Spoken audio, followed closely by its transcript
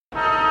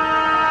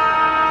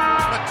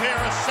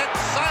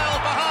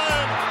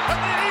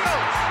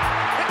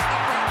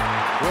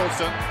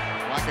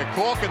Henderson, like a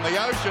cork in the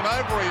ocean,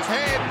 over his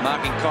head.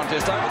 Marking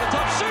contest over the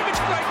top. Subic,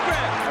 great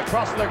grab.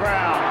 Across the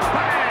ground.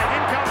 Bang!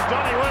 In comes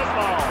Donny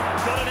Woodmall.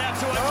 Got it out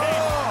to a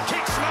kick.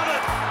 Kick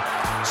smothered.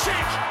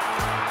 Chick.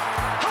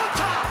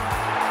 Hunter.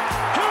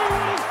 Who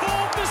would have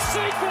thought the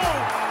sequel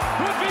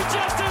would be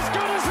just as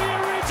good as the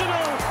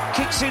original?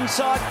 Kicks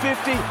inside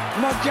 50.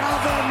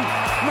 McGovern.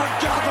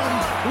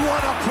 What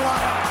a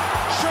player.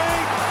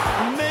 Sheik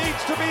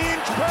needs to be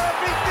inch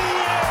perfect. He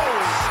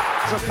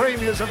is. The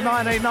premiers of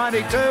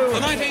 1992.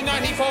 The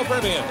 1994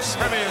 premiers.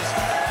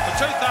 The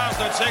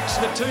 2006.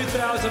 The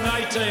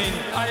 2018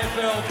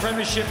 AFL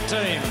Premiership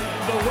team.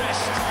 The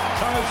West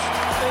Coast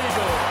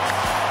Eagles.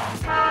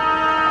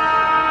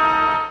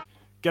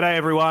 G'day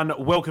everyone,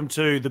 welcome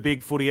to the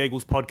Big Footy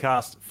Eagles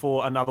podcast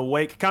for another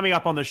week. Coming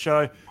up on the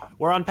show,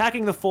 we're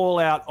unpacking the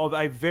fallout of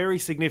a very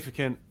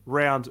significant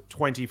round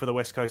 20 for the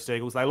West Coast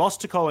Eagles. They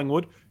lost to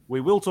Collingwood. We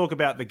will talk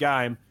about the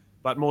game,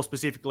 but more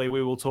specifically,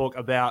 we will talk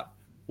about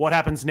what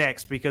happens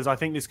next, because I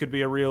think this could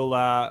be a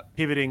real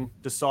pivoting,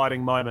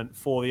 deciding moment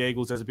for the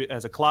Eagles as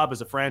a club,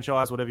 as a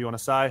franchise, whatever you want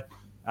to say,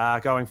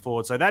 going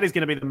forward. So that is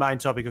going to be the main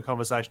topic of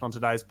conversation on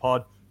today's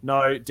pod,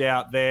 no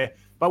doubt there.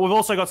 But we've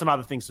also got some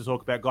other things to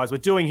talk about, guys. We're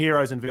doing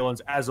heroes and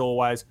villains, as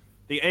always.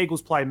 The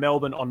Eagles play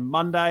Melbourne on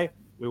Monday.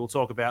 We will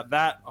talk about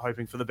that,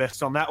 hoping for the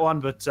best on that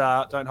one, but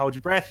don't hold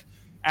your breath.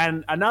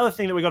 And another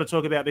thing that we've got to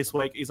talk about this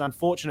week is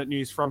unfortunate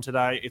news from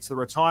today. It's the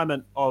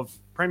retirement of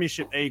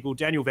Premiership Eagle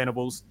Daniel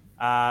Venables.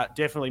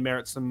 Definitely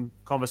merits some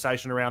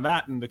conversation around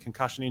that and the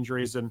concussion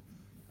injuries and,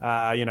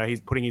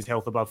 he's putting his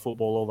health above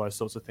football, all those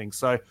sorts of things.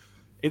 So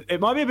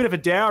it might be a bit of a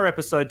dour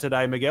episode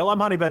today, Miguel. I'm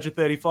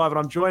Honeybadger35 and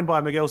I'm joined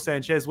by Miguel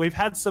Sanchez. We've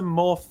had some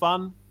more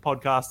fun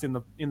podcasts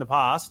in the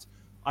past.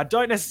 I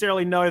don't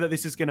necessarily know that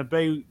this is going to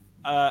be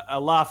a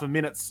laugh a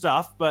minute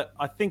stuff, but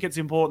I think it's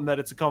important that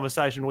it's a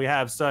conversation we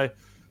have. So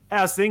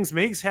how's things,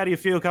 Migs? How do you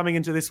feel coming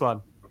into this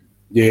one?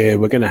 Yeah,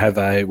 we're going to have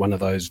one of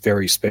those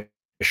very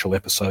special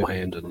episodes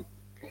and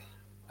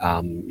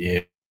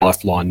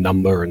lifeline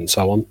number and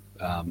so on.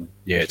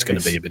 It's going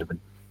to be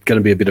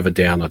a bit of a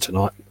downer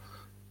tonight.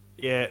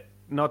 Yeah,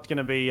 not going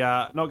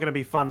to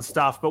be fun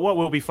stuff. But what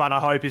will be fun, I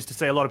hope, is to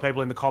see a lot of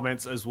people in the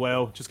comments as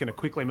well. Just going to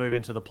quickly move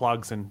into the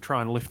plugs and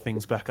try and lift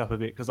things back up a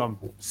bit because I'm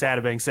sad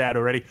of being sad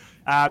already.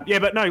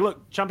 But no,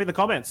 look, jump in the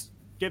comments.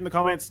 Get in the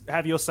comments,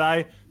 have your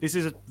say. This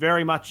is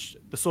very much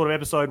the sort of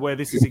episode where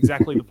this is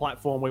exactly the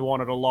platform we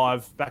wanted a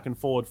live back and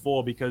forward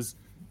for, because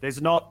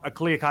there's not a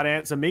clear-cut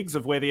answer, Migs,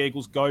 of where the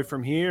Eagles go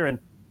from here. And,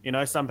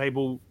 some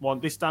people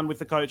want this done with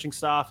the coaching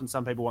staff and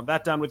some people want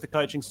that done with the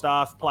coaching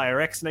staff.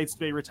 Player X needs to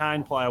be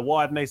retained. Player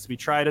Y needs to be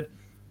traded.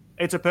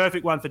 It's a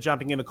perfect one for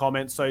jumping in the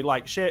comments. So,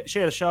 share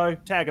the show,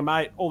 tag a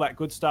mate, all that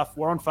good stuff.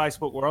 We're on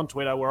Facebook, we're on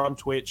Twitter, we're on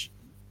Twitch.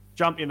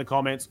 Jump in the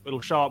comments.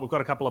 It'll show up. We've got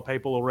a couple of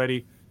people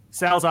already.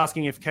 Sal's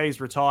asking if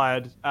Keys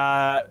retired.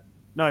 No,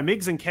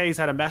 Migs and Keys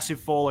had a massive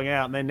falling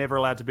out and they're never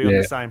allowed to be on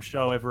the same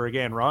show ever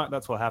again, right?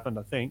 That's what happened,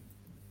 I think.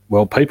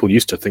 Well, people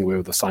used to think we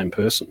were the same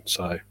person,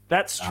 so...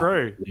 That's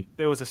true.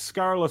 There was a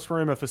scurrilous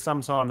rumour for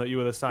some time that you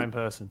were the same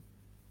person.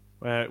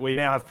 We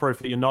now have proof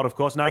that you're not, of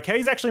course. No,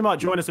 Keys actually might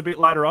join us a bit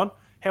later on.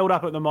 Held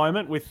up at the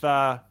moment with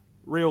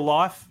real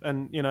life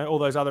and, all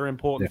those other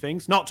important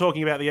things. Not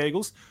talking about the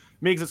Eagles.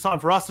 Migs, it's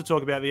time for us to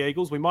talk about the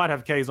Eagles. We might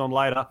have Keys on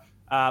later.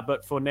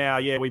 But for now,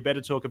 we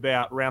better talk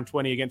about round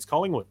 20 against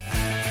Collingwood.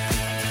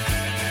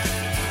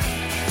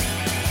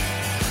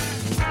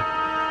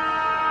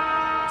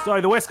 So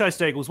the West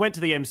Coast Eagles went to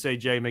the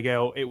MCG,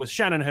 Miguel. It was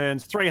Shannon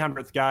Hearn's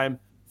 300th game,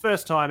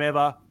 first time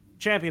ever,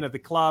 champion of the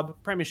club,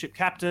 premiership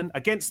captain,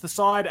 against the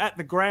side at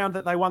the ground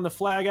that they won the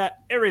flag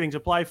at, everything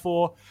to play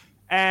for.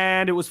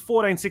 And it was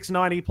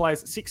 14-6-90, he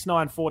plays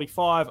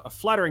 6-9-45, a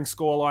flattering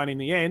scoreline in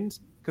the end,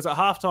 because at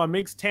halftime,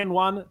 Migs,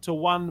 10-1 to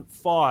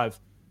 1-5.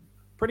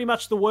 Pretty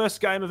much the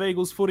worst game of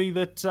Eagles footy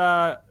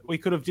that we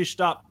could have dished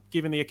up,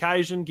 given the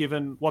occasion,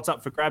 given what's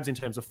up for grabs in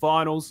terms of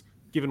finals,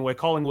 given where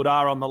Collingwood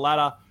are on the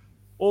ladder.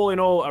 All in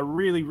all, a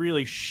really,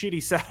 really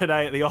shitty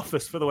Saturday at the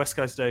office for the West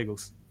Coast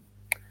Eagles.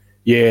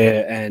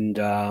 Yeah, and,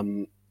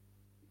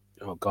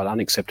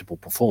 unacceptable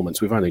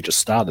performance. We've only just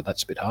started.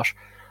 That's a bit harsh.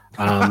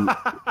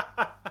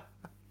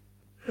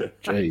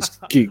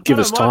 Jeez, give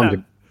us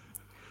time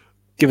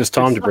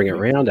to bring it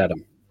round,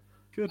 Adam.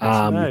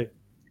 Goodness me.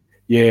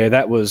 Yeah,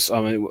 that was,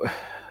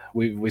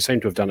 we seem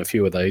to have done a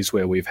few of these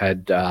where we've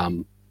had,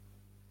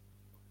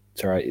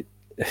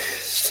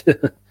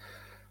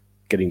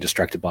 getting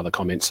distracted by the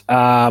comments.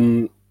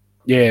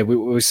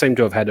 We seem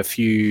to have had a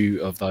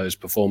few of those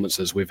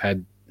performances. We've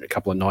had a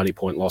couple of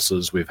 90-point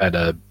losses. We've had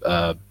a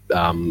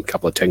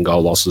couple of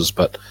 10-goal losses,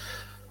 but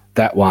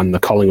that one, the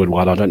Collingwood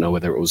one, I don't know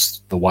whether it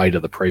was the weight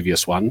of the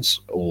previous ones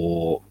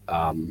or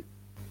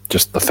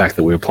just the fact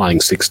that we were playing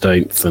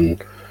 16th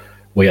and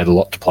we had a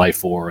lot to play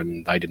for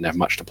and they didn't have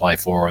much to play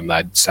for and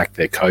they'd sacked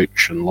their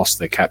coach and lost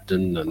their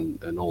captain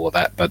and all of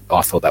that. But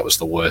I thought that was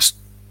the worst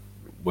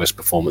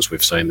performance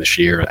we've seen this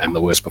year and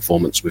the worst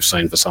performance we've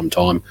seen for some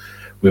time.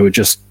 We were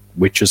just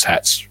witches'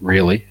 hats,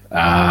 really.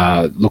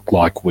 Looked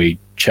like we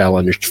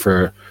challenged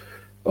for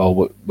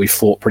we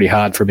fought pretty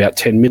hard for about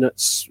 10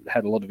 minutes,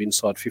 had a lot of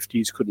inside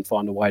 50s, couldn't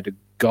find a way to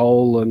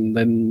goal, and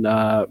then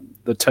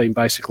the team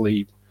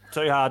basically,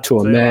 too hard to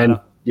a man,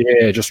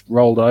 just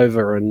rolled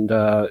over and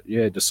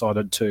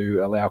decided to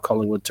allow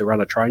Collingwood to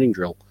run a training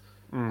drill.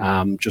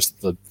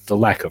 Just the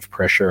lack of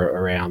pressure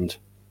around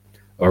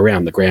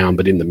the ground,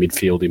 but in the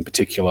midfield in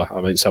particular.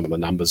 I mean, some of the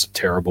numbers are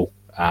terrible.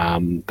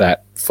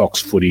 That Fox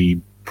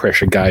Footy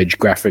pressure gauge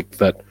graphic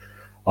that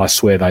I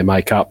swear they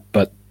make up,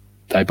 but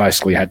they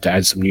basically had to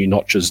add some new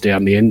notches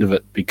down the end of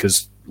it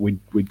because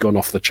we'd gone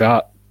off the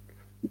chart,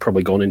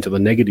 probably gone into the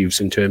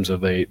negatives in terms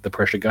of the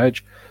pressure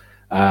gauge.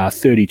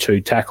 32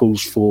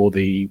 tackles for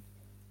the...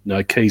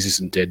 No, Keys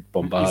isn't dead,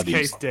 Bombard is.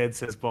 Keys dead,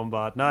 says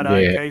Bombard. No,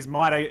 Keys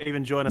might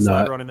even join us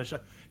later on in the show.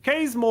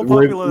 Keys more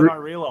popular than I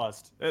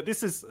realised.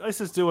 This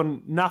is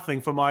doing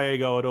nothing for my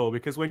ego at all,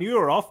 because when you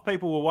were off,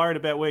 people were worried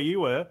about where you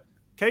were.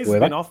 Keys has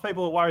been off,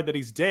 people are worried that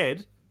he's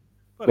dead.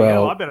 But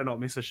I better not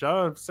miss a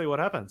show and see what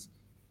happens.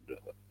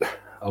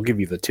 I'll give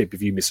you the tip: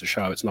 if you miss a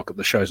show,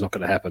 the show's not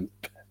going to happen.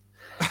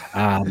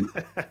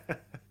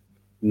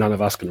 None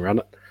of us can run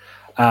it.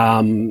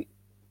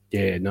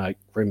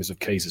 Rumours of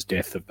Keys'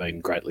 death have been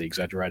greatly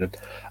exaggerated.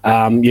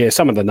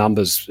 Some of the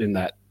numbers in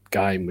that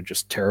game were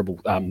just terrible.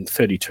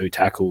 32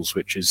 tackles,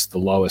 which is the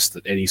lowest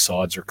that any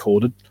side's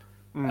recorded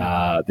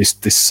this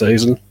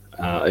season.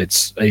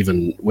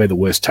 We're the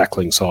worst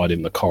tackling side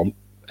in the comp,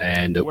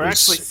 and we're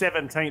actually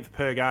 17th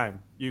per game.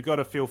 You've got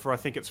to feel for, I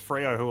think it's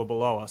Freo who are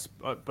below us,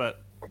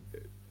 but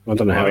I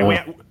don't know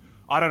how.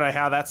 I don't know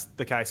how that's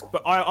the case,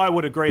 but I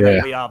would agree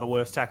that we are the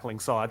worst tackling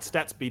side.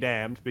 Stats be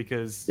damned,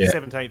 because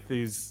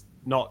 17th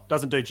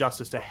doesn't do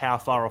justice to how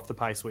far off the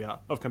pace we are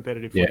of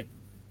competitive footy.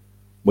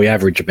 We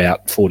average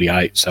about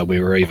 48, so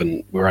we're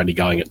only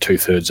going at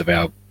 2/3 of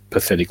our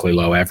pathetically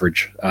low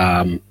average.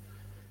 All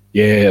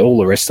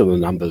the rest of the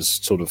numbers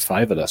sort of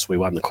favoured us. We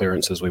won the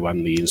clearances, we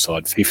won the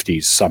inside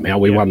 50s. Somehow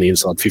we won the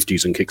inside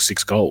 50s and kicked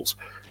 6 goals.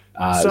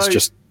 It's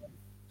just...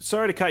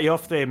 Sorry to cut you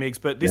off there,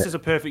 Migs, but this is a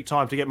perfect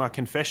time to get my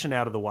confession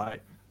out of the way.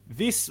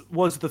 This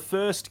was the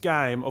first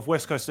game of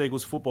West Coast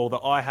Eagles football that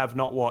I have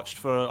not watched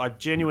for, I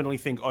genuinely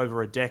think,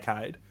 over a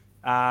decade.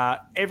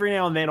 Every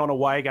now and then on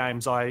away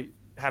games, I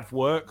have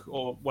work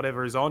or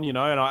whatever is on, and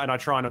I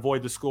try and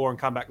avoid the score and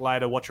come back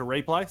later, watch a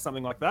replay,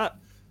 something like that.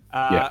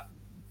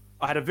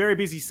 I had a very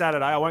busy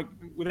Saturday.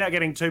 Without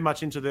getting too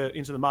much into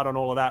the mud on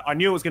all of that, I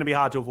knew it was going to be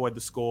hard to avoid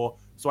the score,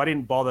 so I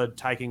didn't bother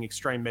taking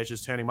extreme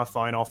measures, turning my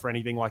phone off or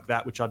anything like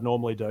that, which I'd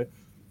normally do.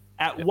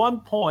 At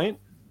one point,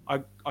 I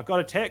got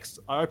a text.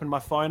 I opened my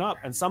phone up,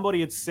 and somebody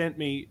had sent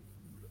me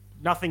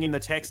nothing in the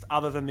text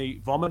other than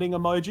the vomiting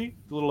emoji,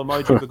 the little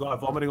emoji of the guy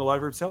vomiting all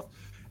over himself.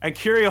 And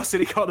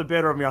curiosity got the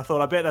better of me. I thought,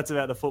 I bet that's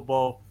about the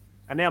football.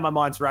 And now my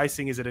mind's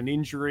racing. Is it an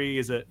injury?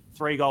 Is it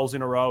 3 goals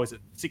in a row? Is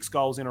it 6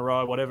 goals in a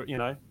row? Whatever,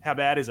 how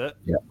bad is it?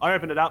 Yeah. I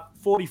opened it up,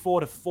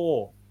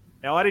 44-4.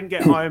 Now, I didn't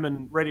get home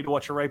and ready to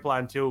watch a replay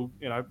until,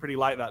 pretty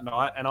late that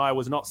night, and I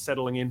was not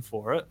settling in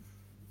for it.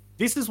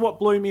 This is what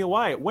blew me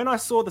away. When I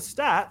saw the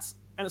stats,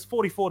 and it's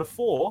 44-4,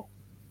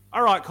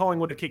 all right,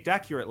 Collingwood have kicked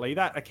accurately.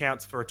 That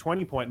accounts for a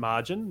 20-point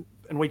margin,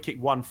 and we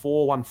kicked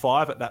 1-4,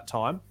 1-5 at that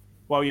time.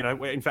 Well,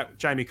 in fact,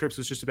 Jamie Cripps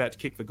was just about to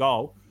kick the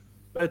goal.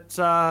 But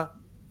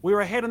we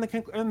were ahead in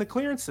the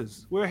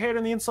clearances. We were ahead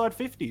in the inside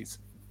 50s.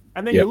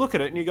 And then you look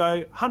at it and you go,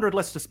 100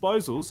 less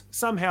disposals,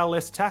 somehow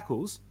less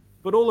tackles,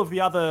 but all of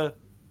the other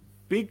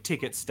big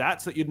ticket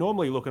stats that you'd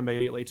normally look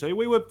immediately to,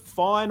 we were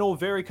fine or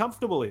very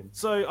comfortable in.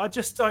 So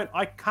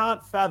I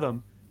can't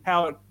fathom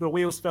how the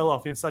wheels fell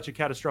off in such a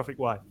catastrophic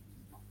way.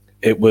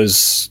 It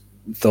was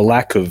the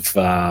lack of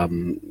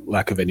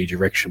any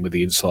direction with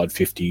the inside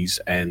 50s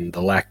and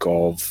the lack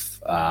of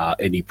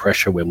any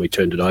pressure when we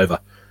turned it over.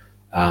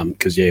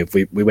 Because, if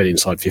we went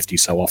inside 50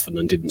 so often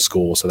and didn't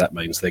score, so that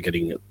means they're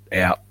getting it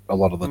out a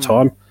lot of the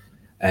time.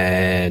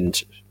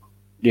 And,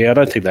 I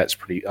don't think that's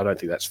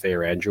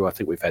fair, Andrew. I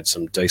think we've had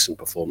some decent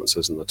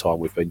performances in the time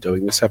we've been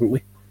doing this, haven't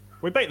we?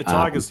 We beat the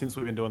Tigers since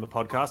we've been doing the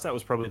podcast. That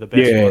was probably the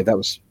best one.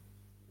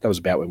 That was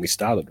about when we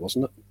started,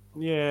 wasn't it?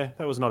 Yeah,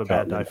 that was not a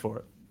bad day for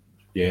it.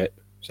 Yeah,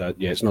 so,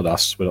 it's not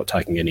us. We're not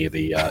taking any of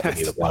the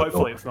blame.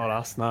 Hopefully it's not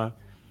us, no.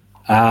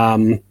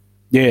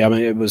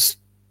 It was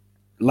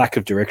lack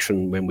of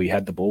direction when we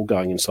had the ball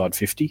going inside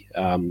 50.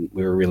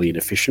 We were really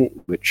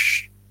inefficient,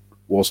 which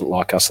wasn't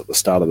like us at the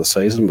start of the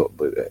season, but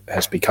it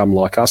has become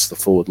like us. The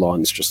forward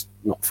line's just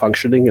not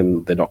functioning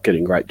and they're not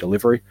getting great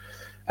delivery.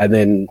 And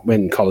then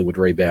when Collingwood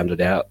rebounded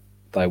out,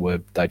 they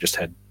were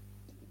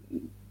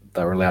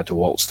allowed to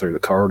waltz through the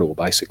corridor,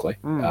 basically.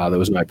 There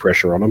was no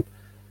pressure on them.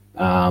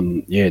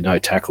 No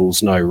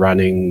tackles, no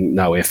running,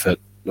 no effort.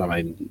 I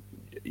mean,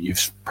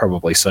 you've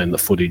probably seen the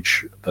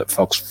footage that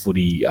Fox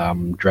Footy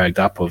dragged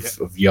up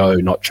of Yo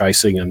not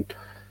chasing and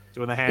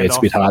doing the handoff. It's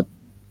a bit hard.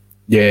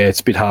 Yeah, it's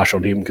a bit harsh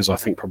on him because I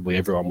think probably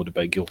everyone would have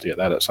been guilty of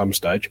that at some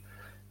stage.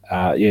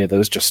 They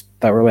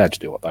were allowed to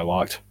do what they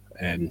liked,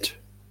 and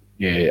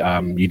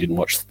you didn't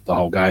watch the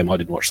whole game. I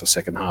didn't watch the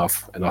second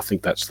half, and I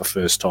think that's the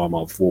first time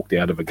I've walked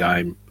out of a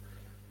game.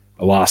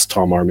 The last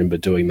time I remember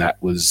doing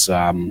that was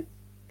I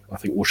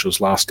think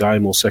Woosha's last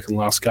game or second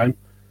last game.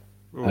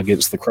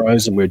 against the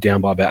Crows, and we were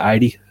down by about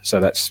 80. So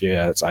that's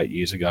 8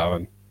 years ago,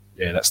 and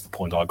that's the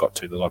point I got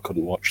to that I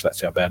couldn't watch.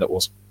 That's how bad it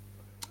was.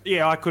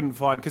 Yeah, I couldn't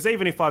find, because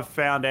even if I've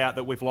found out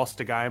that we've lost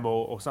a game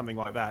or something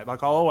like that,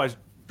 like I'll always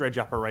dredge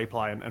up a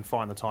replay and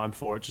find the time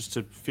for it just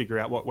to figure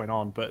out what went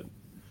on. But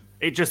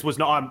it just was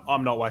not.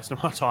 I'm not wasting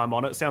my time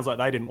on it. It sounds like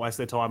they didn't waste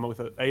their time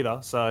with it either.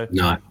 So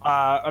no.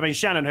 I mean,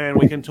 Shannon Hurn,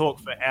 we can talk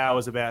for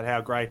hours about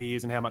how great he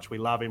is and how much we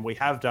love him. We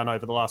have done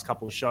over the last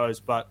couple of shows,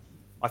 but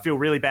I feel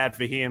really bad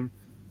for him.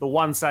 The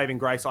one saving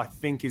grace, I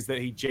think, is that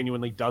he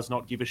genuinely does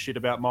not give a shit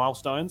about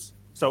milestones.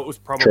 So it was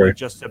probably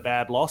just a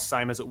bad loss,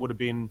 same as it would have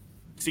been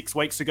 6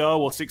 weeks ago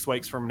or 6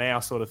 weeks from now,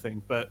 sort of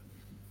thing. But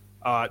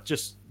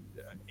just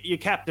your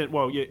captain,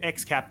 your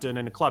ex-captain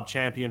and a club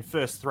champion,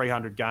 first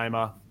 300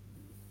 gamer,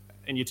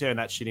 and you turn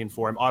that shit in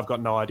for him. I've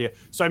got no idea.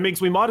 So,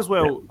 Miggs, we might as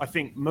well, I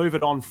think, move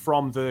it on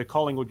from the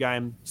Collingwood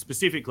game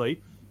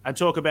specifically and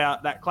talk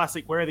about that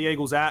classic, where are the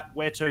Eagles at,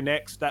 where to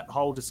next, that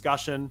whole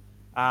discussion.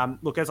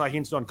 Look, as I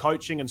hinted on,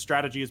 coaching and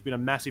strategy has been a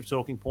massive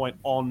talking point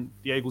on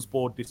the Eagles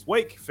board this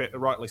week,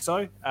 rightly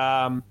so.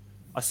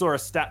 I saw a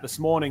stat this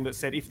morning that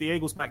said if the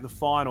Eagles make the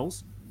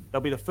finals,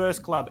 they'll be the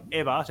first club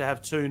ever to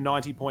have 2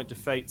 90-point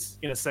defeats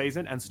in a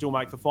season and still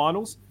make the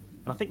finals.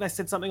 And I think they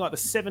said something like the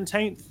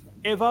 17th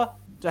ever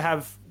to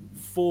have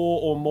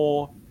 4 or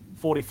more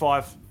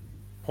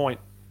 45-point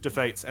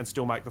defeats and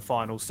still make the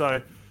finals.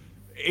 So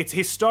it's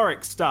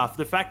historic stuff.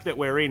 The fact that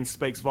we're in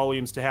speaks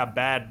volumes to how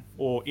bad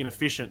or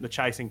inefficient the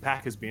chasing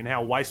pack has been,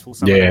 how wasteful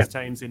some of these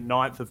teams in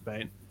 9th have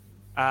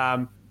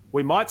been.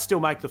 We might still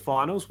make the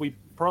finals. We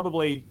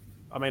probably,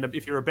 I mean,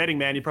 if you're a betting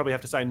man, you probably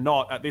have to say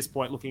not at this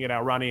point looking at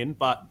our run in,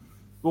 but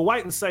we'll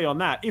wait and see on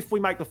that. If we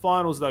make the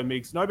finals though,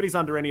 Miggs, nobody's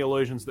under any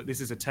illusions that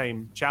this is a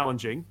team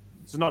challenging.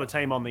 This is not a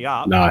team on the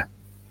up. No.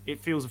 It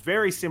feels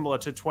very similar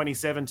to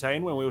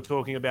 2017 when we were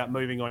talking about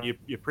moving on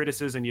your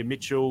Pritters and your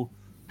Mitchell,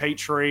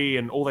 Petrie,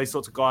 and all these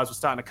sorts of guys were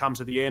starting to come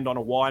to the end on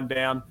a wind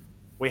down.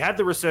 We had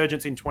the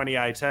resurgence in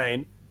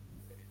 2018.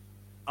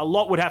 A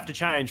lot would have to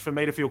change for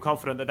me to feel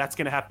confident that that's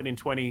going to happen in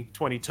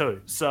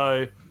 2022.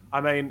 So,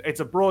 I mean, it's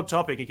a broad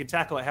topic. You can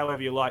tackle it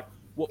however you like.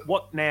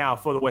 What now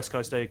for the West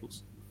Coast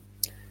Eagles?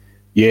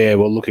 Yeah,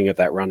 well, looking at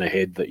that run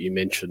ahead that you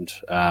mentioned,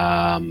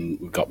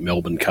 we've got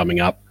Melbourne coming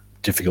up.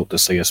 Difficult to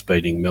see us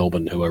beating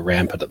Melbourne, who are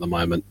rampant at the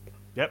moment.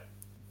 Yep.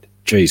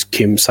 Geez,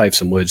 Kim, save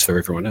some words for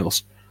everyone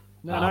else.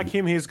 No,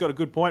 Kim here's got a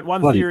good point.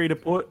 One theory to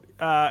put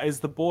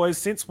is the boys,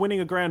 since winning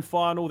a grand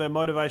final, their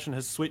motivation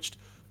has switched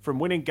from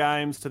winning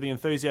games to the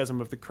enthusiasm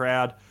of the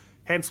crowd.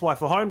 Hence why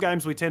for home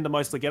games, we tend to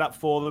mostly get up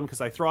for them because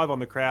they thrive on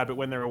the crowd, but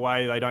when they're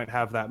away, they don't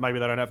have that. Maybe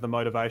they don't have the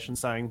motivation,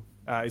 saying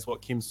is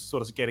what Kim's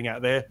sort of getting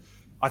at there.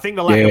 I think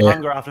the lack of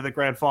hunger after the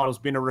grand final has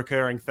been a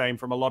recurring theme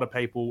from a lot of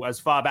people as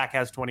far back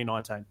as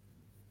 2019.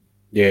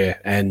 Yeah,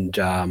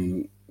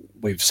 and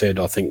we've said,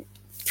 I think,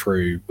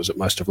 through, was it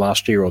most of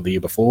last year or the year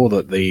before,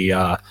 that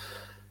the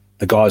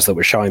guys that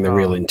were showing the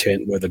real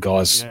intent were the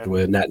guys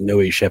were Nat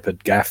Nui,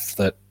 Shepherd, Gaff,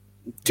 that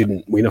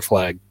didn't win a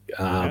flag.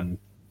 Alan.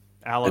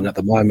 And at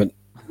the moment,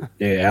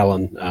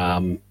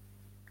 Alan,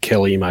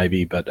 Kelly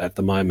maybe, but at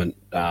the moment,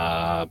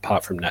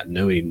 apart from Nat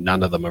Nui,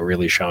 none of them are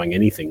really showing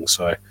anything.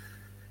 So,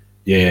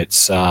 yeah,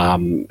 it's a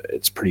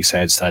pretty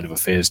sad state of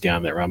affairs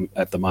down there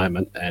at the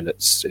moment, and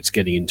it's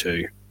getting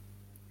into,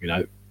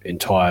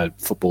 entire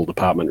football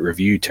department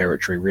review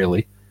territory,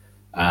 really.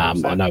 I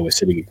know we're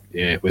sitting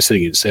in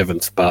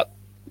 7th, but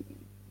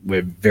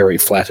we're very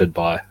flattered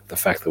by the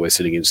fact that we're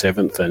sitting in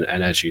 7th.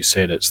 And as you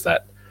said, it's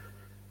that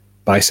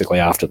basically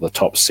after the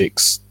top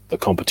 6, the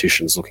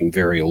competition's looking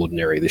very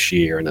ordinary this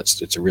year, and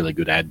it's a really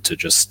good ad to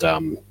just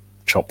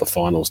chop the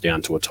finals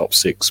down to a top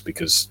 6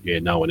 because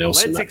no one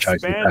else in that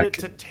chasing pack. Let's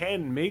expand it to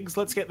 10, Miggs.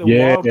 Let's get the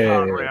wild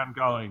card round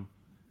going.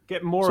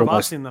 Get more of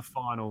us in the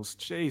finals.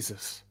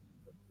 Jesus.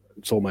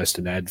 It's almost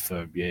an ad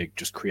for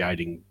just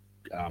creating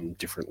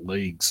different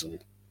leagues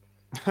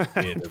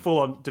and full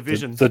on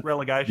divisions,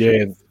 relegation.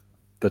 Yeah,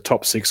 the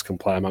top 6 can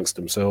play amongst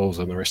themselves,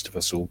 and the rest of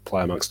us will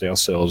play amongst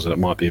ourselves, and it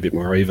might be a bit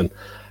more even.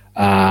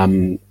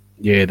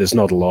 There's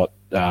not a lot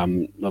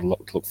to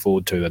look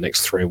forward to the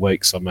next 3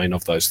 weeks. I mean,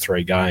 of those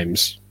 3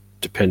 games,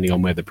 depending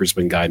on where the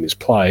Brisbane game is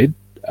played,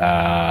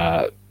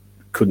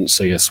 couldn't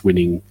see us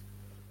winning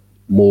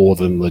more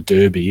than the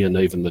Derby, and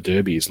even the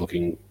Derby is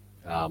looking.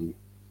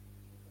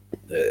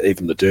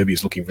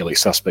 Really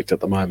suspect at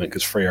the moment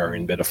because Freo are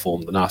in better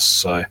form than us.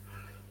 So, I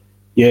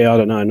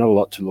don't know, not a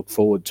lot to look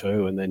forward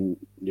to. And then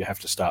you have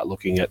to start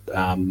looking at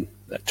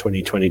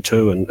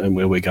 2022 and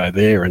where we go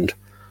there. And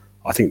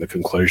I think the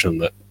conclusion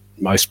that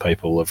most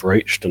people have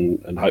reached,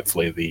 and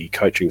hopefully the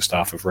coaching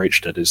staff have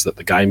reached it, is that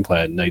the game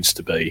plan needs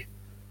to be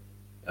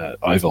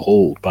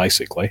overhauled,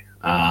 basically.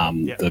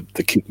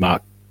 The kick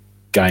mark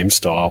game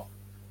style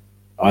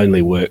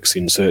only works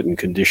in certain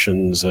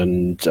conditions,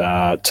 and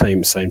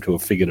teams seem to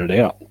have figured it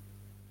out.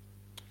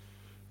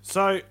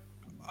 So,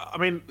 I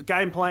mean,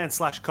 game plan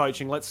 /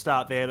 coaching, let's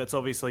start there. That's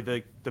obviously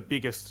the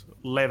biggest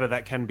lever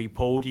that can be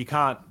pulled. You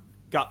can't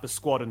gut the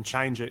squad and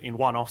change it in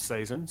one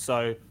off-season,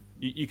 so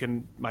you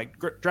can make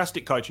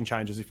drastic coaching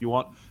changes if you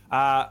want.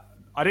 I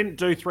didn't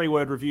do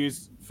 3-word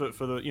reviews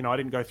for the, I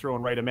didn't go through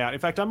and read them out. In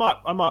fact, I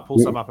might pull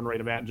some up and read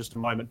them out in just a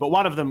moment. But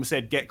one of them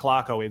said get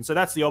Clarko in. So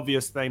that's the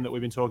obvious theme that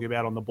we've been talking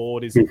about on the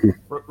board is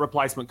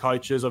replacement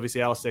coaches.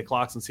 Obviously, Alistair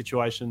Clarkson's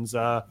situation's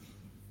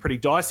pretty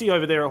dicey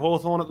over there at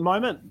Hawthorn at the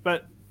moment.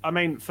 But I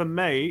mean, for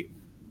me,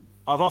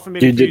 I've often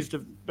been accused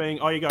of being.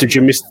 Oh, you go. Did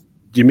you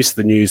miss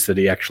the news that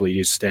he actually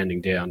is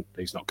standing down?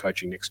 He's not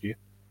coaching next year.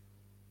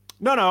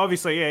 No,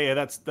 obviously, yeah,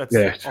 that's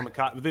on the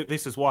card.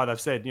 This is why they've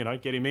said,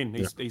 get him in.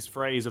 He's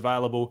free, he's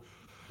available.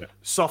 Yeah.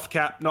 Soft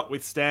cap,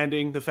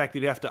 notwithstanding the fact that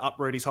he'd have to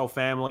uproot his whole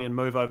family and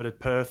move over to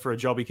Perth for a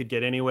job he could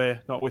get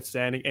anywhere,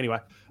 notwithstanding. Anyway,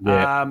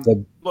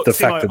 the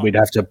fact that we'd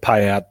have to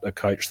pay out a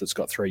coach that's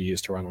got 3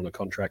 years to run on a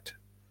contract.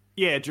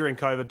 Yeah, during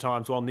COVID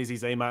times while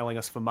Nizzy's emailing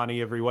us for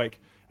money every week.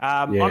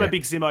 I'm a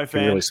big Simo fan.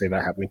 I can really see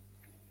that happening.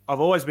 I've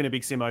always been a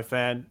big Simo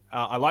fan.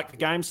 I like the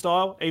game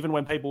style. Even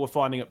when people were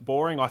finding it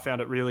boring, I found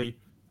it really...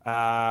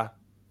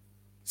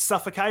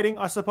 suffocating,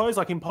 I suppose,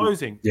 like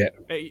imposing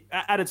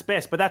at its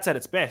best, but that's at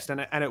its best.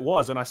 And it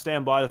was, and I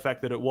stand by the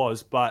fact that it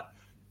was, but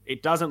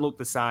it doesn't look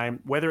the same,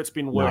 whether it's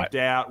been worked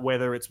out,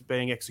 whether it's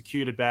being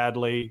executed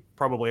badly,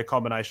 probably a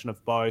combination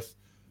of both.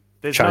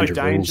 There's no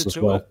danger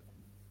to it.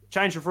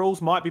 Change of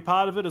rules might be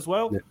part of it as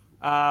well.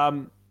 Yeah.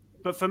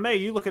 But for me,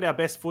 you look at our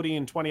best footy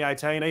in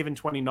 2018, even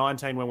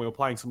 2019 when we were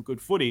playing some good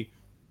footy,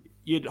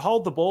 you'd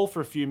hold the ball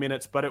for a few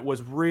minutes, but it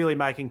was really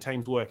making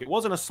teams work. It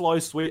wasn't a slow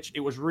switch. It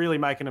was really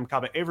making them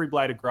cover every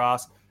blade of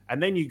grass.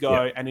 And then you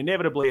go, and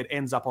inevitably it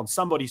ends up on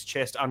somebody's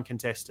chest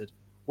uncontested.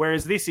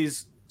 Whereas this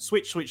is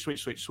switch,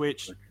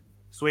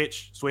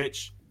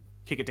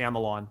 kick it down the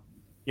line.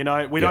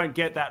 We don't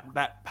get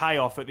that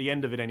payoff at the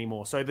end of it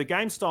anymore. So the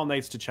game style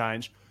needs to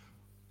change.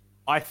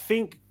 I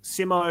think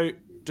Simo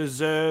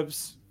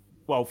deserves,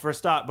 well, for a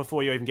start,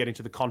 before you even get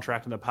into the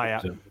contract and the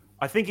payout,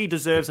 I think he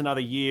deserves another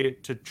year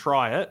to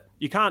try it.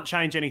 You can't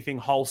change anything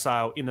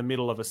wholesale in the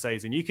middle of a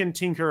season. You can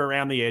tinker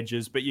around the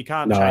edges, but you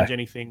can't change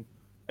anything,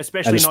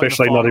 especially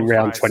not in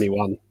round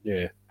 21.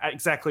 Yeah,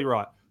 exactly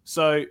right.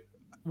 So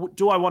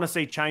do I want to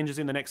see changes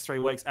in the next 3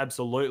 weeks?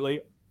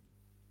 Absolutely.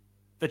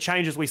 The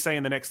changes we see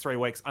in the next 3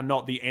 weeks are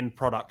not the end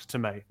product to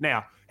me.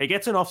 Now, he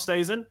gets an off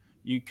season.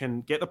 You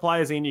can get the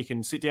players in. You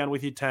can sit down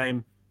with your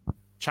team,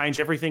 change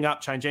everything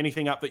up, change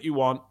anything up that you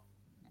want.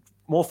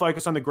 More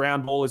focus on the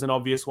ground ball is an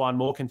obvious one.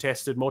 More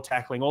contested, more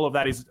tackling. All of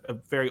that is a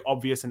very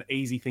obvious and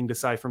easy thing to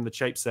say from the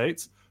cheap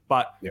seats.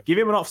 But give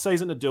him an off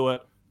season to do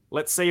it.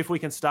 Let's see if we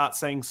can start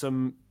seeing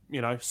some,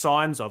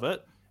 signs of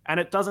it. And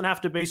it doesn't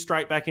have to be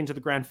straight back into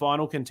the grand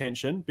final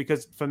contention,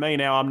 because for me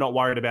now, I'm not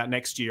worried about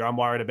next year. I'm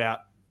worried about,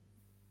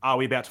 are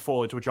we about to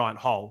fall into a giant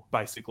hole,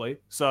 basically?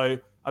 So,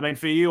 I mean,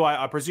 for you,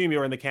 I presume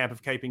you're in the camp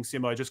of keeping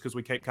Simo just because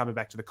we keep coming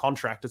back to the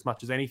contract as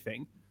much as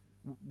anything.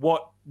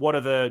 What are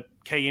the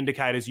key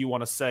indicators you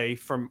want to see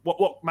from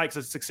what makes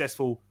a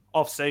successful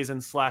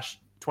off-season /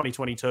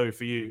 2022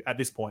 for you at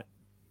this point?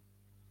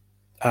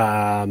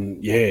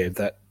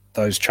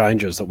 Those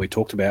changes that we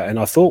talked about, and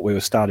I thought we were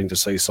starting to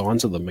see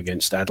signs of them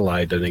against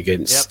Adelaide and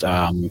against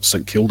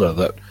St Kilda,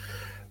 that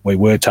we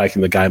were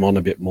taking the game on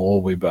a bit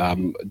more. We were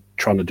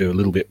trying to do a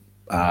little bit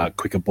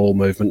quicker ball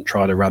movement,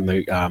 try to run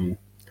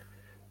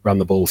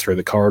the ball through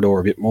the corridor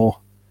a bit more.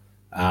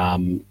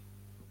 And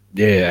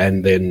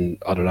then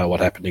I don't know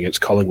what happened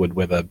against Collingwood,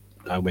 whether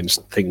when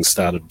things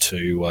started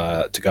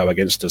to go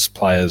against us,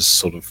 players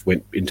sort of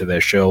went into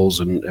their shells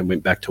and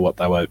went back to what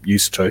they were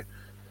used to.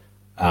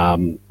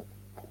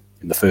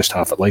 In the first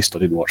half, at least, I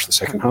didn't watch the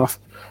second half.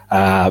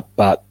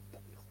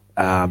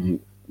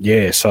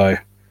 So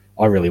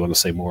I really want to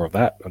see more of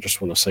that. I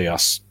just want to see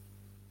us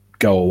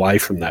go away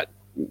from that,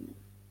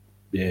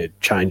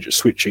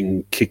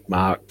 switching, kick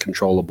mark,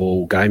 control the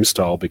ball game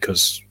style,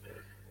 because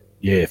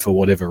for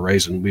whatever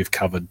reason, we've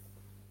covered...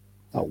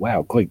 Oh,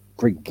 wow, Greg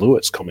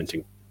Blewett's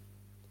commenting.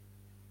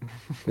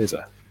 There's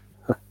a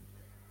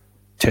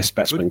test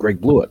batsman, Greg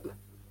Blewett.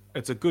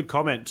 It's a good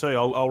comment too.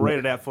 I'll read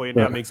it out for you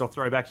now, Migs. I'll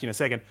throw back to you in a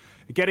second.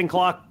 Getting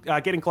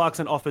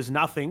Clarkson offers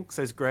nothing,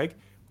 says Greg.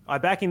 I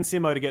back in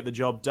Simo to get the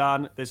job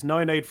done. There's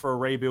no need for a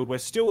rebuild. We're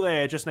still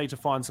there, just need to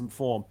find some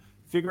form.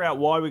 Figure out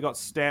why we got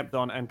stamped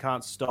on and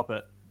can't stop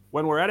it.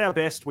 When we're at our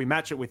best, we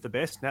match it with the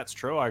best. That's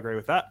true. I agree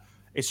with that.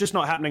 It's just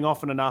not happening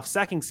often enough.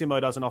 Sacking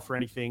Simo doesn't offer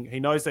anything. He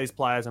knows these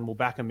players and will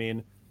back them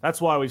in. That's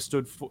why we've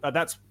stood for.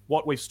 That's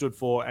what we've stood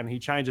for. And he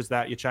changes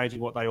that. You're changing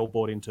what they all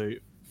bought into.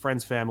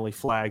 Friends, family,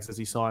 flags as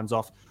he signs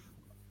off.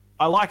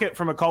 I like it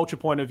from a culture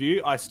point of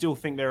view. I still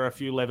think there are a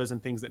few levers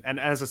and things that, and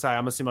as I say,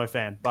 I'm a Simo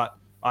fan, but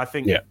I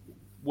think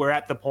we're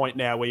at the point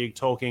now where you're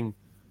talking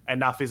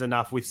enough is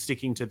enough with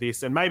sticking to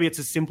this. And maybe it's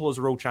as simple as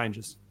rule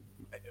changes.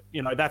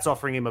 That's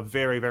offering him a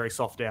very, very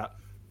soft out.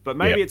 But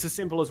maybe it's as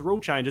simple as rule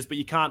changes, but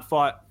you can't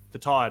fight the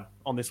tide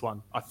on this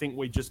one. I think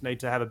we just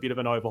need to have a bit of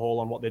an overhaul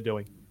on what they're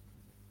doing.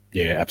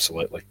 Yeah,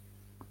 absolutely.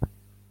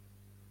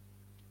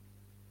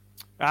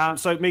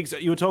 So,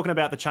 Migs, you were talking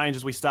about the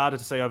changes we started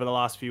to see over the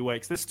last few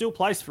weeks. There's still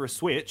place for a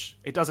switch.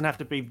 It doesn't have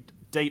to be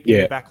deep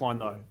in the backline,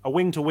 though. A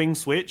wing-to-wing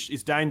switch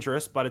is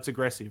dangerous, but it's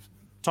aggressive.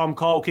 Tom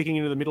Cole kicking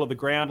into the middle of the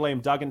ground,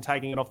 Liam Duggan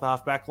taking it off the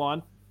half-back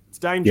line. It's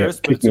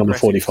dangerous, but it's kicking on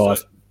aggressive. the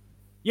 45.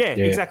 Yeah,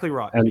 exactly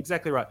right. And,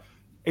 exactly right.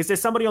 Is there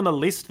somebody on the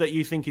list that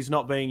you think is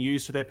not being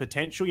used to their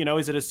potential? You know,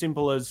 is it as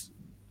simple as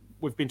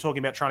we've been talking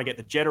about trying to get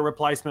the Jetta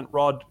replacement?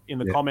 Rod in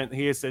the comment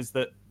here says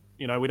that,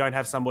 you know, we don't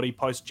have somebody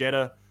post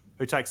Jetta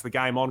who takes the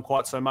game on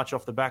quite so much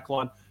off the back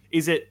line.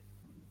 Is it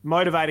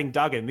motivating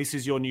Duggan, this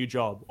is your new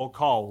job, or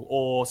Cole,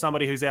 or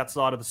somebody who's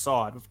outside of the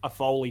side, a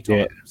Foley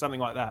type, something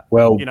like that?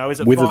 Well, you know, is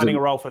it Witherden, finding a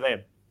role for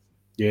them?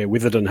 Yeah,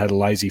 Witherden had a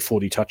lazy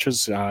 40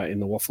 touches in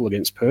the waffle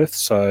against Perth,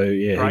 so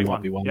yeah, Great he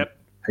might be one. Yep.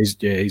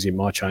 He's in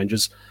my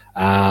changes.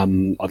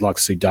 I'd like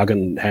to see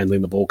Duggan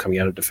handling the ball coming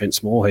out of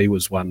defence more. He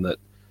was one that,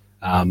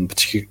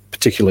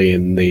 particularly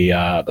in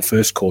the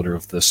first quarter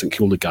of the St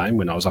Kilda game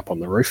when I was up on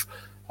the roof,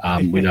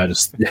 we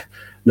noticed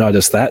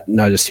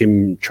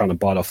him trying to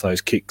bite off those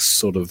kicks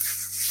sort of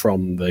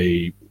from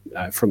the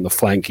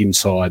flank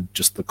inside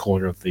just the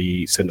corner of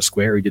the centre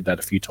square. He did that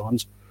a few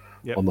times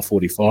on the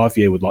 45.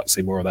 Yeah, would like to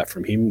see more of that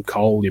from him.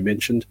 Cole, you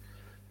mentioned.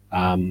 We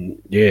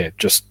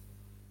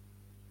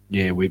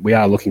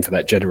are looking for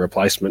that Jetta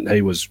replacement.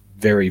 He was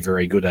very,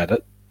 very good at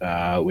it.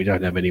 We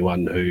don't have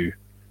anyone who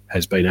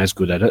has been as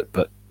good at it,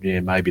 but yeah,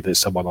 maybe there's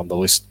someone on the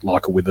list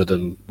like a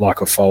Witherden, like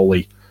a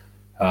Foley,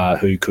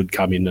 who could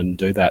come in and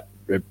do that.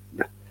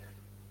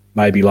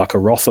 Maybe like a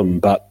Rotham,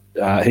 but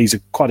he's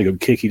quite a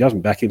good kick. He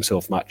doesn't back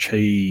himself much.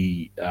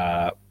 He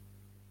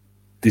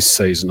this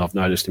season, I've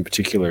noticed in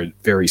particular,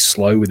 very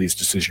slow with his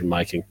decision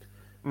making.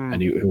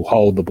 And he'll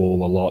hold the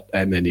ball a lot,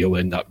 and then he'll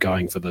end up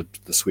going for the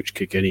switch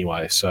kick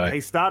anyway. So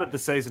he started the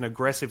season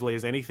aggressively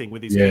as anything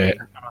with his kicking,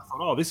 and I thought,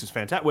 oh, this is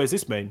fantastic. Where's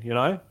this been? You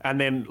know. And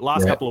then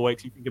last couple of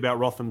weeks, you think about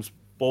Rotham's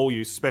ball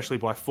use, especially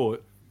by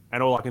foot,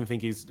 and all I can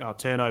think is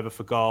turnover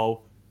for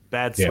goal,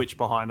 bad switch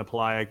behind the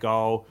player,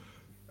 goal.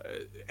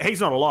 He's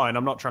not alone.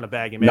 I'm not trying to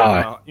bag him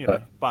out,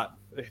 but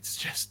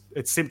it's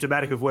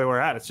symptomatic of where we're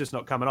at. It's just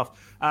not coming off.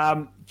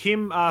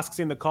 Kim asks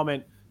in the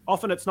comment,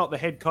 often it's not the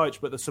head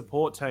coach, but the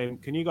support team.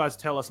 Can you guys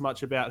tell us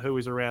much about who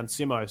is around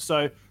Simo?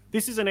 So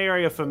this is an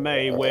area for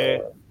me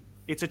where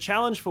it's a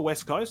challenge for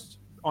West Coast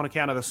on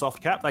account of the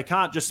soft cap. They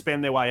can't just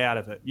spend their way out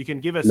of it. You can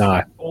give us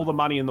all the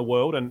money in the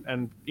world,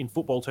 and in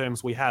football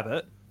terms, we have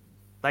it.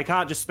 They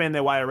can't just spend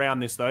their way around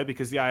this, though,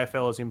 because the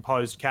AFL has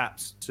imposed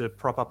caps to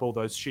prop up all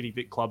those shitty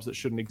Vic clubs that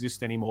shouldn't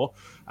exist anymore.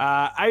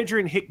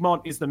 Adrian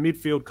Hickmont is the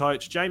midfield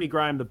coach. Jamie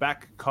Graham, the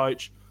back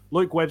coach.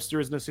 Luke Webster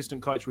is an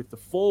assistant coach with the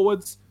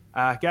forwards.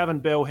 Gavin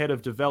Bell, head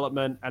of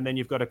development, and then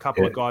you've got a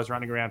couple of guys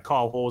running around,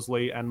 Kyle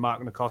Horsley and Mark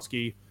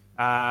Nikoski,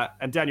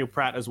 and Daniel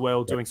Pratt as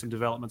well, doing some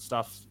development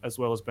stuff as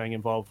well as being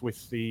involved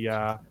with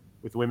the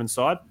women's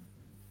side.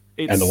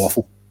 And the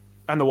waffle.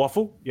 And the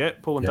waffle,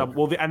 pulling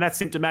double. Well, and that's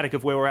symptomatic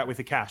of where we're at with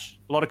the cash.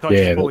 A lot of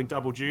coaches pulling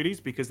double duties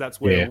because that's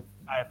where the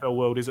AFL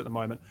world is at the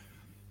moment.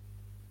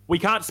 We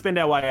can't spend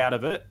our way out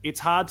of it.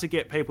 It's hard to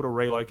get people to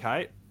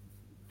relocate.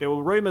 There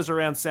were rumours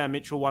around Sam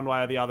Mitchell one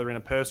way or the other in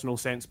a personal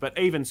sense, but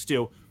even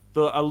still,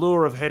 the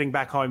allure of heading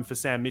back home for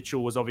Sam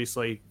Mitchell was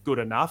obviously good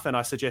enough, and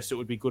I suggest it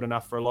would be good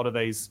enough for a lot of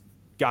these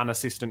gun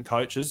assistant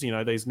coaches, you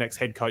know, these next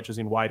head coaches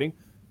in waiting.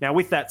 Now,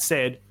 with that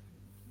said,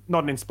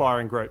 not an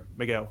inspiring group,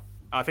 Miguel.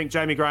 I think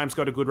Jamie Graham's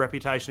got a good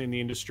reputation in the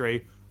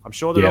industry. I'm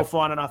sure that they'll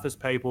find enough as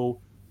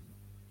people.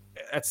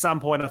 At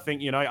some point, I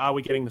think, you know, are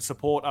we getting the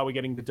support? Are we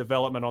getting the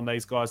development on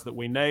these guys that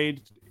we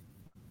need?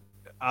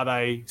 Are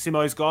they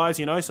Simo's guys,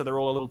 you know, so they're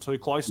all a little too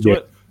close to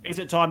it? Is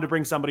it time to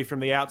bring somebody from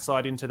the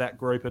outside into that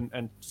group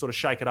and sort of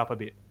shake it up a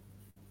bit?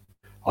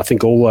 I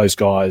think all those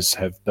guys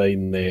have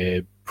been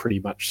there pretty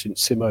much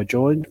since Simo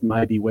joined.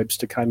 Maybe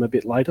Webster came a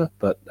bit later,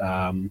 but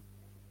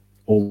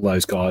all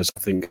those guys, I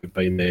think, have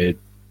been there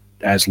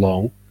as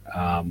long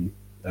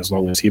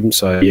as him.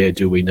 So,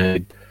 do we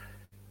need...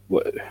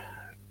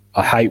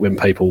 I hate when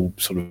people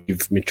sort of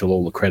give Mitchell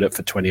all the credit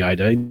for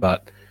 2018,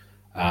 but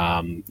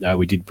no,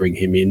 we did bring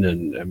him in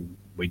and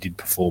we did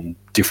perform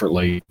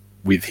differently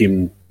with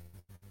him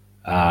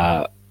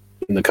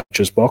in the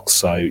coach's box,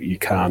 so you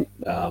can't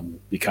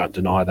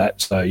deny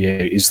that. So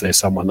is there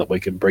someone that we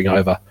can bring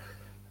over?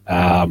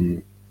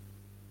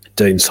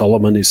 Dean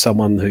Solomon is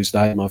someone whose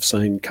name I've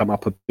seen come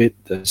up a bit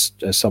as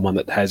someone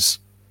that has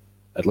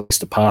at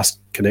least a past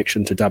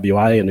connection to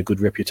WA and a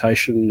good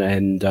reputation,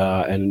 and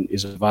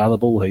is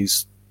available.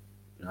 He's,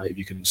 you know, if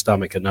you can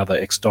stomach another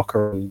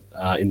ex-Docker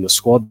in the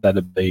squad,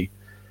 that'd be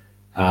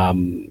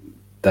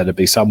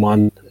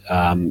someone.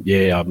 I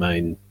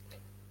mean,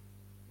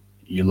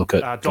 you look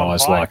at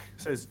guys Pike, like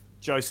says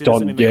Joe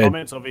Simpson in the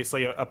comments,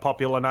 obviously a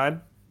popular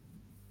name.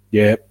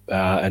 Yeah,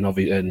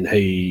 and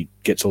he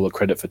gets all the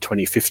credit for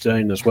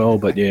 2015 as well.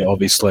 But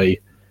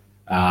obviously,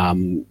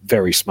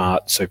 very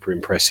smart, super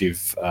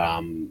impressive.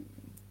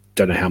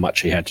 Don't know how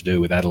much he had to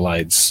do with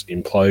Adelaide's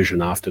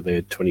implosion after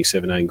their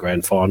 2017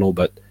 grand final,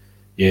 but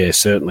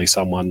certainly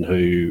someone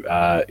who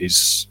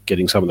is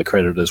getting some of the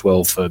credit as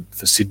well for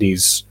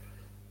Sydney's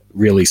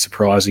really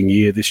surprising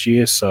year this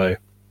year. So,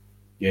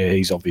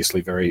 he's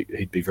obviously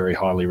he'd be very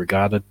highly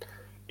regarded.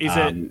 Is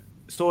it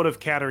sort of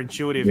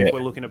counterintuitive if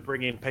we're looking to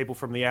bring in people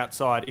from the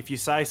outside? If you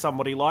say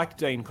somebody like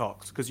Dean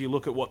Cox, because you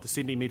look at what the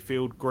Sydney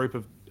midfield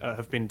group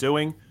have been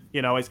doing,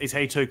 You know, is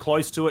he too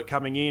close to it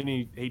coming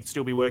in? He'd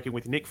still be working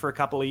with Nick for a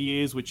couple of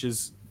years, which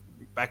is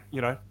back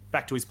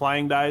to his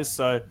playing days.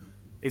 So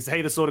is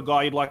he the sort of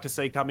guy you'd like to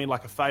see come in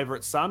like a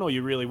favourite son, or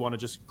you really want to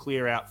just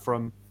clear out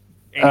from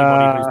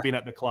anybody who's been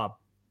at the club?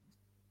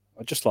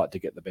 I'd just like to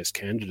get the best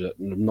candidate,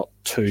 and I'm not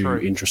too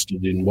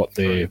interested in what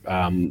their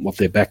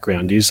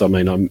background is. I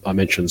mean, I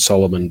mentioned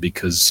Solomon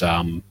because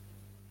of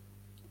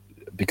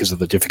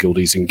the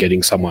difficulties in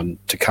getting someone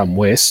to come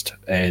west,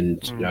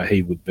 and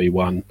he would be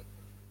one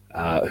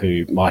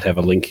who might have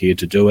a link here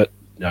to do it.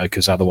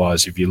 Because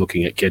otherwise, if you're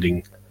looking at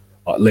getting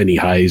like Lenny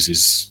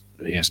Hayes,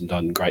 he hasn't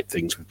done great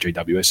things with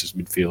GWS's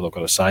midfield, I've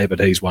got to say,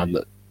 but he's one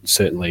that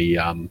certainly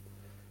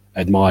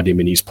admired him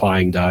in his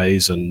playing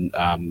days and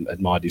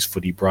admired his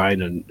footy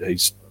brain, and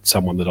he's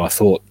someone that I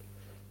thought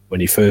when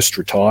he first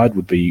retired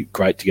would be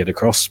great to get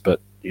across. But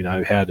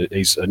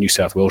he's a New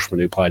South Welshman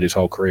who played his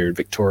whole career in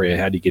Victoria.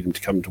 How do you get him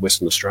to come to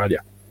Western Australia?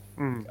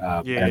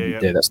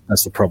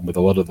 That's the problem with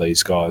a lot of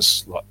these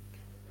guys.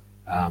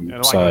 A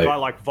guy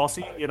like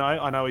Vossi,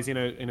 I know he's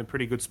in a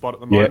pretty good spot at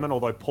the moment.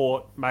 Although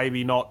Port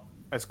maybe not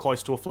as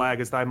close to a flag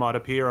as they might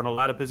appear on a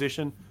ladder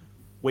position.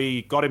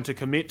 We got him to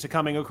commit to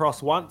coming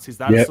across once. Is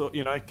that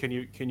can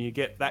you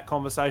get that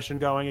conversation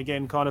going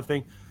again, kind of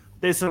thing?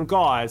 There's some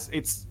guys.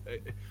 It's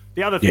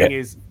the other thing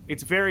is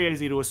it's very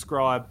easy to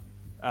ascribe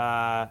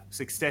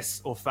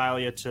success or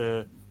failure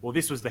to. Well,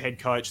 this was the head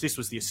coach. This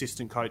was the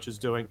assistant coaches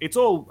doing. It's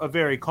all a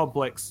very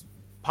complex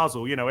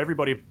puzzle.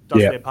 Everybody does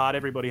their part.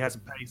 Everybody has a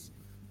piece.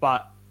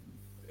 But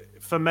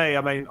for me,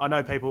 I mean, I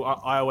know people.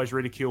 I always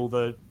ridicule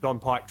the Don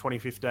Pike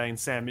 2015,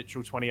 Sam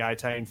Mitchell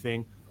 2018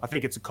 thing. I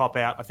think it's a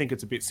cop-out. I think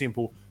it's a bit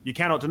simple. You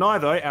cannot deny,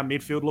 though, our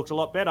midfield looked a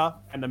lot better,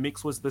 and the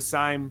mix was the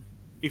same,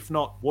 if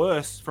not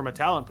worse, from a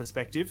talent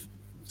perspective.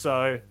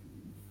 So,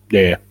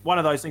 one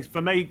of those things.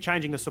 For me,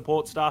 changing the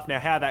support staff, now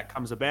how that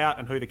comes about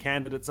and who the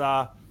candidates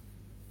are,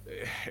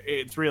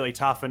 it's really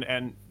tough,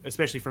 and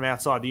especially from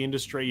outside the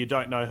industry, you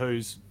don't know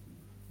who's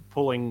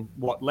pulling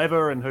what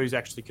lever and who's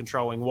actually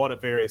controlling what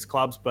at various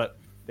clubs, but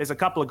there's a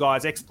couple of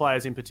guys,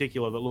 ex-players in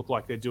particular, that look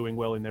like they're doing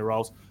well in their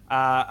roles.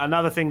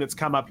 Another thing that's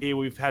come up here,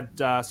 we've had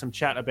some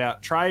chat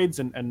about trades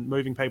and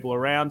moving people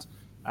around.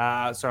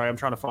 Sorry, I'm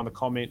trying to find the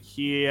comment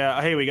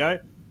here. Here we go.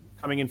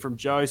 Coming in from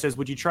Joe, says,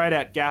 would you trade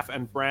out Gaff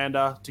and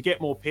Brander to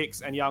get more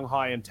picks and young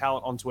high-end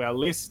talent onto our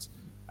list,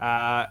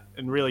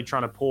 and really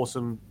trying to pour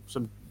some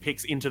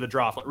picks into the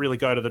draft, like really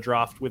go to the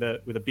draft with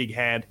a big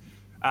hand?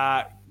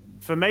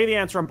 For me, the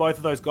answer on both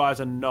of those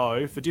guys are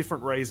no, for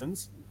different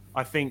reasons.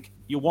 I think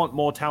you want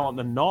more talent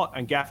than not,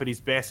 and Gaff at his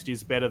best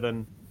is better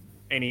than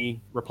any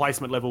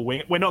replacement level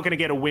winger. We're not going to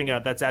get a winger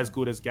that's as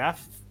good as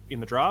Gaff in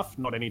the draft,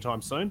 not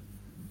anytime soon.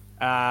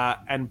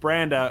 And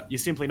Brander, you're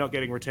simply not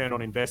getting return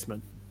on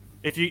investment.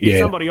 If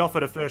somebody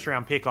offered a first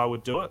round pick, I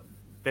would do it.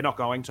 They're not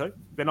going to.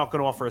 They're not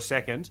going to offer a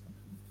second.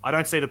 I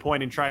don't see the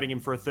point in trading him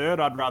for a third.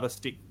 I'd rather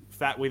stick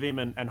fat with him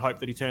and hope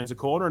that he turns a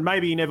corner, and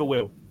maybe he never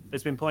will.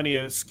 There's been plenty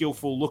of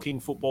skillful looking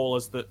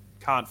footballers that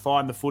can't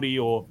find the footy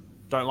or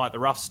don't like the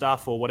rough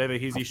stuff or whatever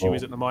his issue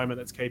is at the moment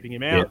that's keeping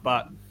him out.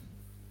 But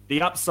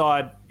the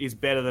upside is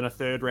better than a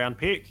third round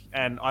pick,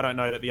 and I don't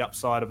know that the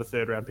upside of a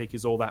third round pick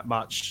is all that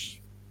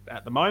much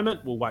at the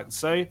moment. We'll wait and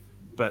see.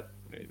 But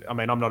I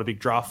mean, I'm not a big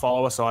draft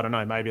follower, so I don't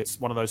know. Maybe it's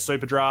one of those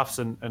super drafts,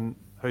 and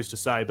who's to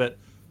say? But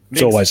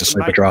it's always a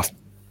super draft.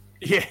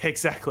 Yeah,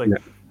 exactly.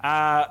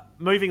 Yeah.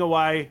 Moving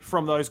away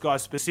from those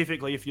guys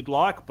specifically, if you'd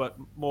like, but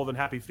more than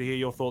happy to hear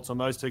your thoughts on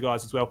those two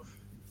guys as well.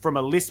 From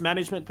a list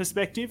management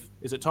perspective,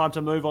 is it time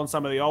to move on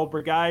some of the old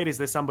brigade? Is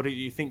there somebody that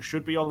you think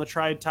should be on the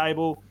trade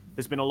table?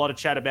 There's been a lot of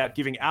chat about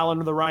giving Allen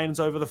the reins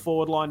over the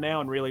forward line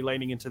now and really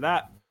leaning into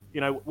that.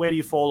 Where do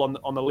you fall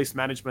on the list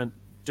management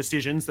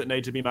decisions that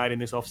need to be made in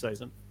this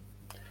off-season?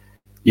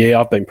 Yeah,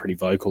 I've been pretty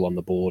vocal on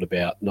the board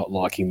about not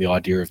liking the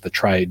idea of the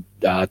trade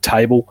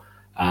table.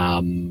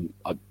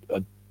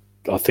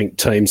 I think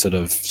teams that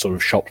have sort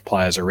of shopped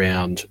players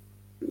around,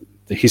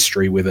 the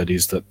history with it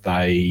is that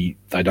they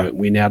don't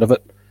win out of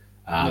it.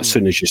 As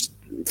soon as a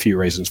few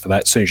reasons for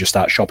that. As soon as you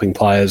start shopping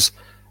players,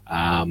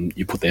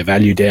 you put their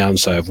value down.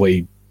 So if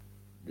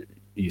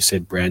you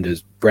said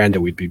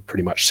Brander, we'd be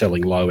pretty much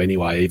selling low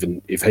anyway.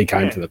 Even if he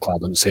came to the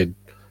club and said,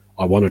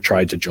 I want to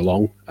trade to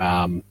Geelong,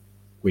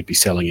 we'd be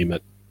selling him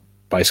at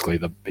basically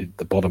the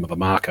bottom of the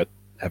market,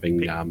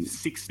 having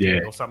 60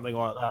 or something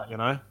like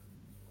that,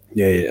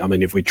 Yeah, I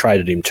mean, if we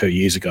traded him 2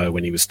 years ago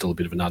when he was still a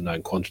bit of an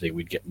unknown quantity,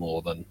 we'd get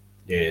more than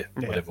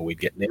whatever we'd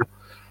get now.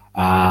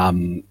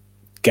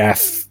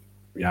 Gaff,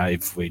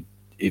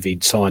 if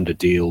he'd signed a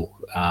deal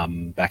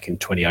back in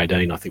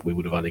 2018, I think we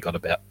would have only got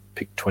about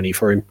pick 20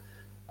 for him,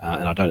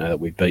 and I don't know that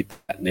we beat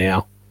that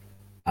now.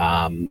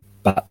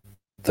 But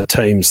the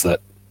teams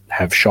that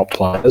have shopped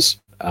players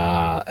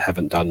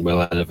haven't done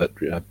well out of it.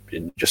 You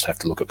just have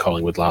to look at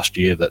Collingwood last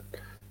year that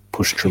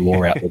pushed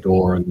Treloar out the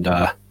door, and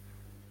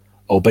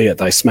albeit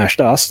they smashed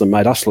us and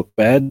made us look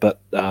bad, but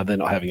they're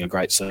not having a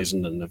great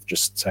season and have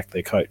just sacked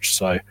their coach.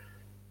 So,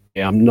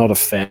 yeah, I'm not a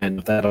fan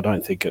of that. I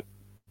don't think it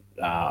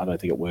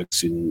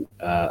works in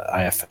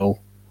AFL.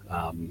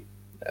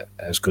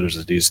 as good as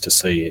it is to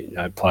see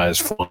players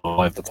fly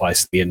all over the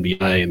place, the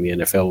NBA and the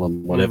NFL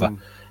and whatever.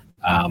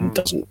 I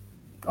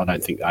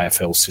don't think the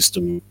AFL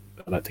system,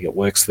 I don't think it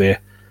works there.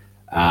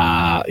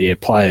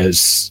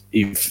 Players,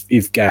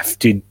 if Gaff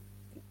did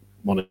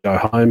want to go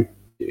home,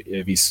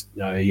 if he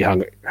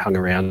hung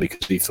around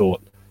because he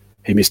thought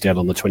he missed out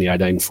on the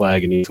 2018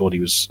 flag and he thought he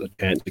was a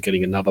chance of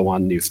getting another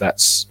one. If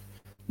that's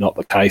not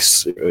the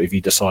case, if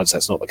he decides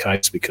that's not the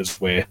case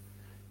because we're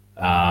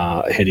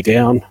heading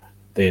down,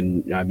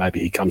 then maybe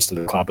he comes to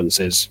the club and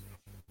says,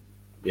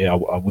 I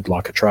would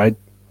like a trade.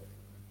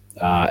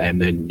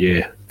 And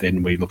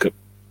then we look at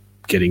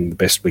getting the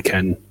best we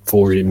can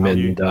for him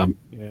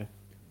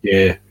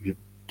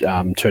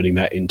turning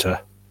that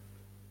into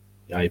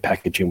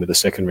packaging with a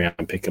second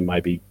round pick and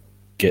maybe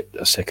get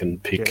a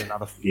second pick. Get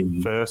another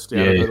first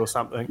out of it or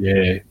something.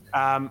 Yeah.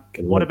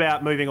 What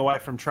about moving away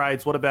from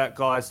trades? What about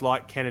guys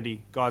like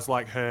Kennedy, guys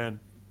like Hearn?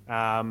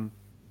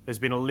 There's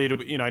been a little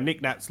bit,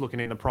 Nick Nat's looking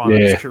in the prime of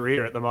his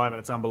career at the moment.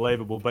 It's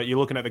unbelievable. But you're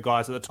looking at the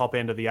guys at the top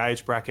end of the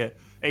age bracket.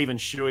 Even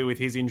Shuey with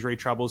his injury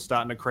troubles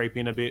starting to creep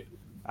in a bit.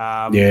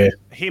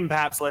 Him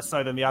perhaps less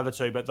so than the other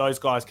two, but those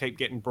guys keep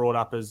getting brought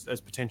up as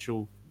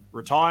potential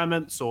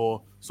retirements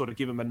or sort of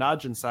give them a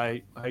nudge and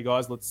say, hey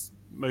guys, let's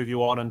move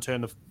you on and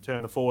turn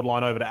the forward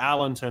line over to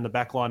Allen, turn the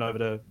back line over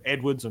to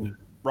Edwards and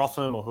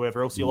Rotham or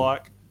whoever else you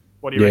like.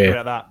 What do you reckon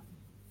about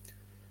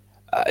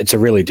that? It's a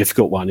really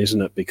difficult one,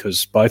 isn't it?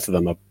 Because both of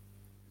them are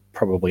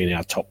probably in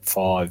our top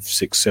 5,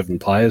 6, 7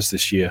 players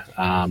this year.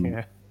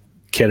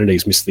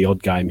 Kennedy's missed the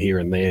odd game here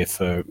and there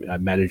for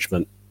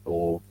management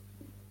or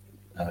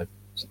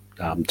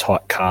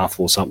tight calf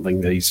or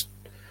something. He's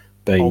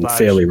been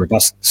fairly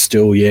robust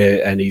still,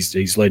 and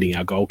he's leading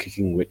our goal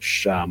kicking,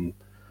 which I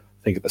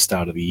think at the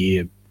start of the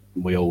year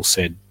we all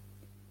said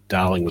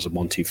Darling was a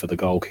Monty for the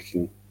goal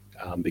kicking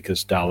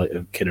because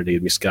Kennedy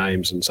had missed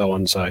games and so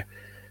on. So,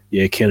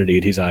 Kennedy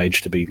at his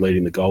age to be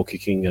leading the goal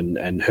kicking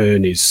and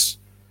Hearn is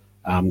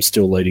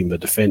still leading the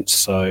defence.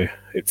 So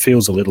it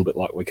feels a little bit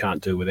like we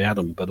can't do without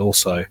him, but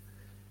also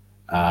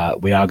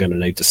we are going to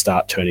need to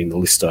start turning the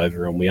list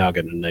over and we are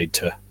going to need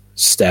to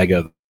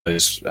stagger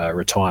those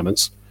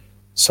retirements.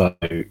 So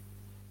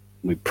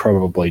we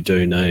probably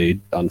do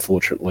need,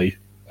 unfortunately,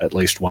 at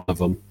least one of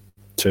them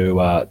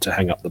to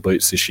hang up the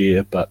boots this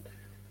year, but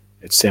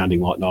it's sounding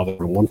like neither of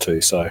them want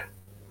to. So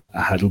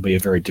it'll be a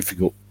very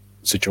difficult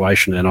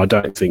situation, and I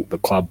don't think the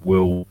club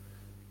will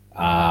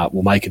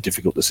make a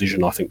difficult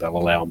decision. I think they'll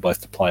allow them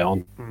both to play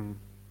on.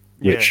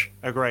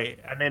 Agree.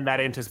 And then that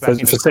enters back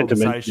into the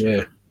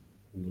conversation.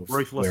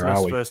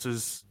 Ruthlessness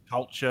versus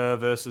culture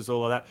versus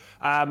all of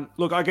that.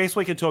 Look, I guess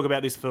we could talk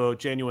about this for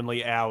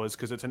genuinely hours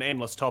because it's an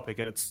endless topic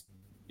and it's,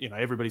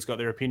 everybody's got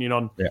their opinion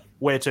on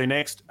where to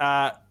next.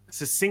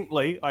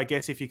 Succinctly, I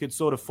guess if you could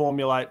sort of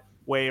formulate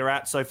where you're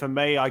at. So for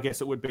me, I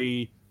guess it would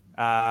be,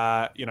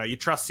 you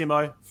trust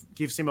Simo,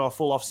 give Simo a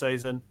full off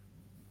season.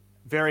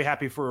 Very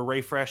happy for a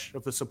refresh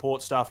of the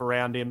support staff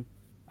around him.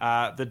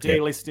 The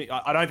delisting,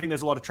 I don't think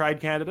there's a lot of trade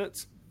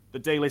candidates. The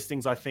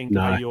delistings, I think,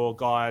 are your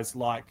guys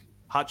like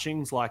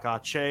Hutchings, like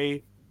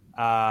Archie,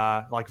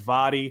 like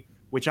Vardy,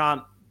 which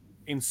aren't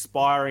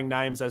inspiring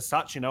names as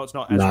such. It's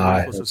not as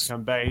ruthless as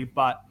can be,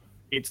 but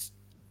it's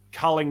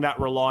culling that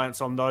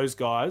reliance on those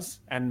guys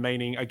and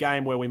meaning a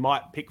game where we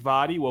might pick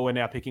Vardy, well, we're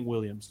now picking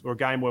Williams, or a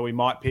game where we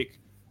might pick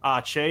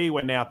Archie,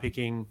 we're now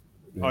picking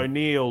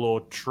O'Neill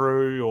or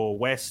True or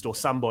West or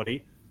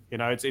somebody.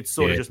 It's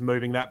sort of just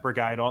moving that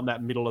brigade on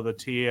that middle of the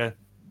tier.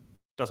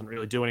 Doesn't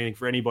really do anything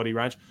for anybody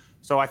range.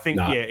 So I think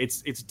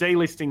it's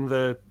delisting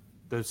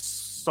the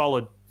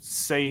solid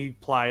C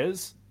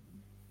players,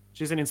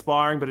 which isn't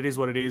inspiring, but it is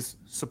what it is.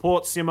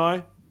 Support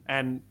Simo,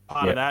 and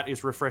part of that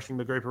is refreshing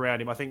the group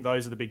around him. I think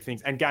those are the big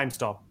things. And game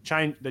style.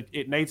 Change.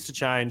 It needs to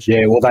change.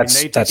 Yeah, well,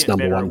 that's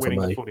number one for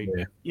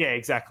me. Yeah,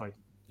 exactly.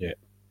 Yeah.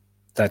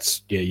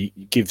 You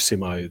give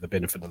Simo the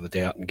benefit of the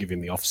doubt and give him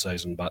the off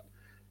season, but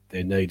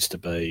there needs to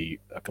be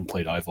a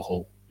complete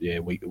overhaul. Yeah,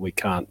 we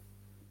can't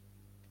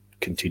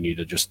continue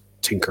to just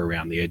tinker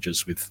around the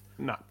edges with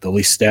the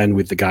list and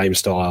with the game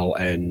style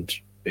and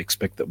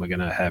expect that we're going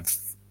to have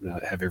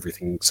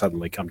everything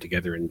suddenly come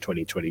together in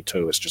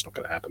 2022. It's just not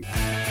going to happen.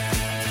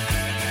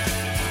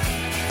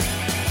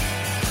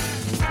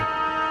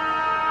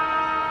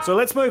 So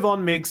let's move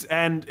on, Migs,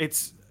 and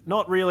it's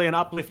not really an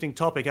uplifting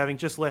topic, having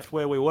just left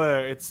where we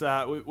were. It's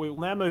we'll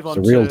now move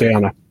on to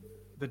downer.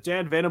 The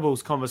Dan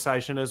Venables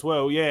conversation as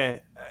well. Yeah,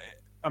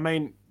 I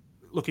mean,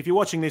 look, if you're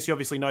watching this, you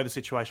obviously know the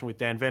situation with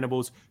Dan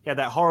Venables. He had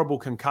that horrible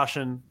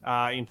concussion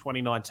in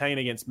 2019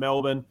 against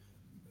Melbourne.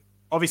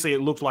 Obviously,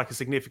 it looked like a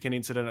significant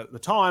incident at the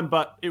time,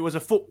 but it was a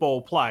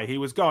football play. He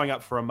was going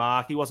up for a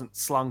mark. He wasn't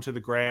slung to the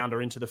ground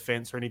or into the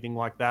fence or anything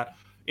like that.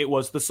 It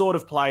was the sort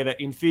of play that,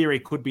 in theory,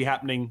 could be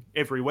happening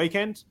every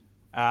weekend.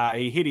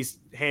 He hit his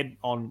head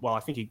on, I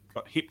think he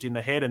got hipped in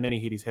the head and then he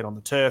hit his head on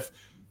the turf.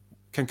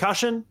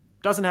 Concussion,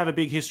 doesn't have a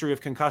big history of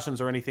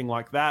concussions or anything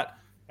like that.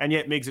 And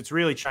yet, Migs, it's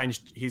really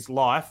changed his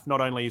life, not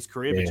only his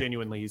career, but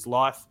genuinely his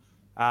life.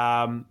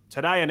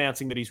 Today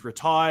announcing that he's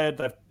retired.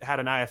 They've had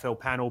an AFL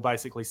panel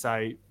basically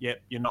say,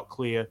 yep, you're not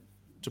clear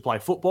to play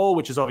football,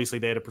 which is obviously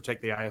there to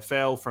protect the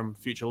AFL from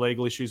future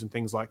legal issues and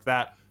things like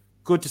that.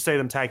 Good to see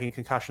them taking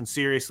concussion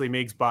seriously,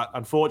 Migs, but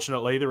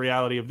unfortunately the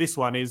reality of this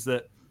one is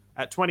that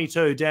at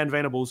 22, Dan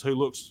Venables, who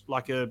looked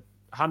like a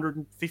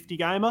 150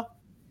 gamer,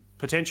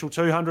 potential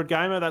 200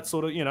 gamer, that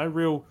sort of,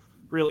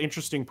 real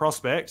interesting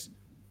prospect,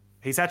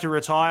 he's had to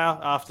retire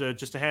after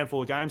just a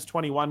handful of games,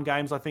 21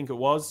 games I think it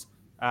was,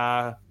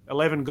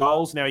 11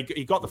 goals. Now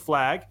he got the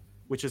flag,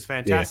 which is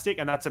fantastic,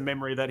 and that's a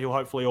memory that he'll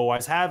hopefully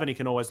always have, and he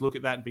can always look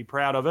at that and be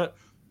proud of it.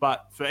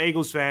 But for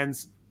Eagles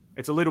fans,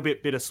 it's a little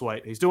bit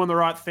bittersweet. He's doing the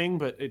right thing,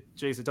 but it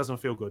doesn't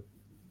feel good.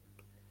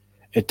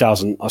 It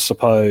doesn't. I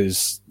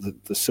suppose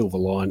the silver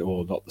line,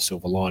 or not the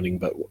silver lining,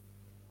 but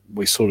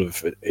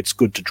it's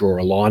good to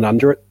draw a line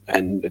under it,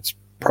 and it's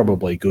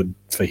probably good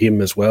for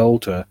him as well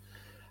to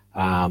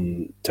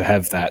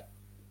have that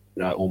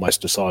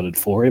almost decided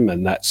for him.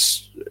 And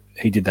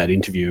he did that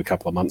interview a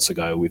couple of months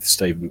ago with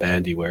Stephen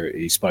Bandy where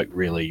he spoke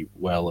really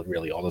well and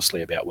really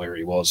honestly about where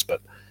he was.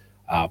 But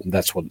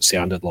that's what it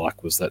sounded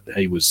like, was that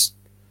he was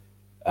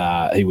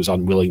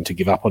unwilling to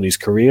give up on his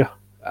career,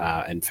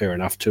 and fair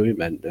enough to him,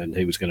 and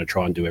he was going to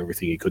try and do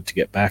everything he could to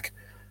get back.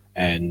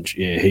 And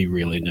he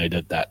really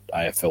needed that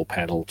AFL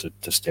panel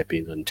to step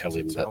in and tell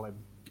him that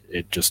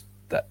it just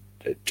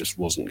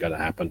wasn't going to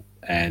happen.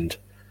 And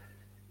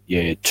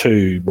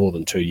more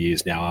than 2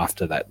 years now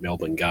after that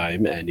Melbourne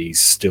game, and he's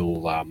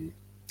still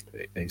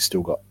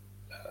got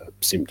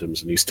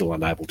symptoms, and he's still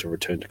unable to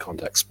return to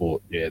contact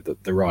sport.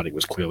 The writing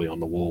was clearly on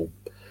the wall.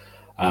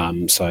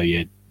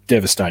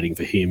 Devastating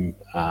for him.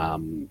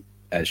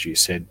 As you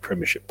said,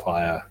 premiership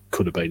player,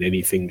 could have been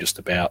anything just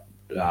about.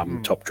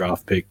 Top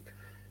draft pick,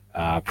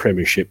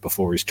 premiership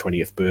before his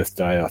 20th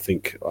birthday. I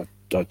think I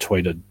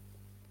tweeted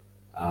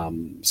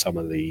some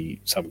of the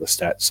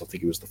stats. I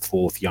think he was the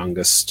fourth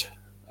youngest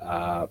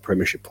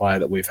premiership player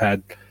that we've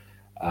had.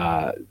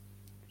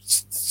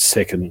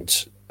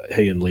 Second,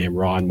 he and Liam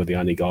Ryan were the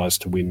only guys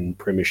to win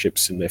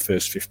premierships in their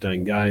first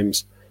 15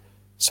 games.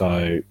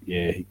 So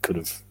he could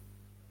have,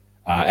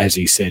 as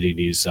he said in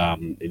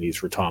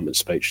his retirement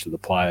speech to the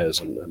players,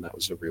 and that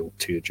was a real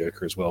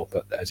tearjerker as well.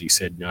 But as he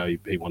said,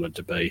 he wanted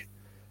to be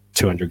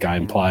 200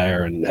 game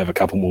player and have a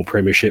couple more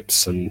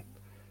premierships, and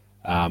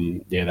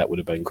that would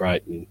have been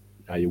great. And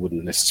you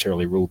wouldn't have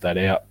necessarily ruled that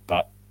out,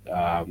 but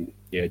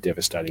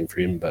devastating for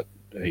him. But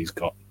he's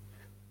got,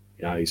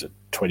 he's a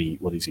 20.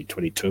 What is he?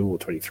 22 or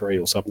 23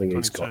 or something?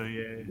 He's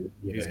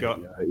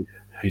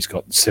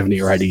got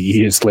 70 or 80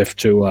 years left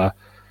to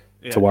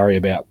worry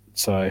about.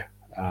 So.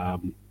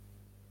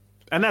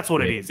 And that's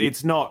what it is.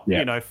 It's not,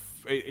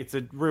 it's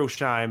a real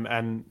shame.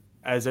 And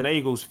as an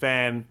Eagles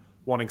fan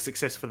wanting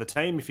success for the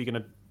team, if you're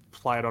going to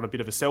play it on a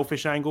bit of a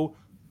selfish angle,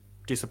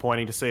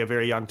 disappointing to see a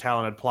very young,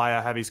 talented player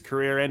have his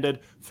career ended.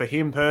 For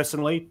him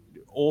personally,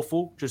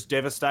 awful, just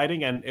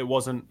devastating. And it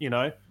wasn't, he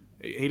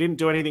didn't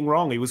do anything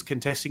wrong. He was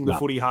contesting the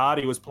footy hard.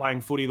 He was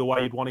playing footy the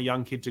way you'd want a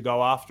young kid to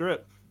go after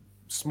it.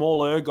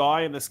 Smaller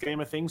guy in the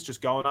scheme of things,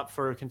 just going up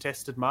for a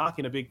contested mark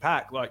in a big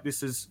pack. Like,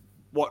 this is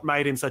what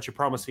made him such a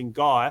promising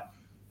guy.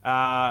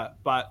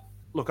 But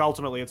look,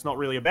 ultimately, it's not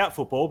really about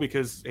football,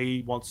 because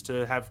he wants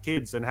to have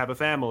kids and have a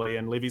family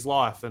and live his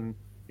life, and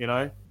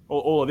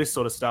all of this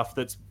sort of stuff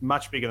that's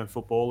much bigger than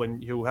football,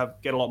 and he'll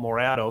get a lot more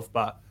out of.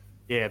 But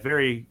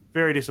very,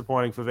 very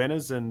disappointing for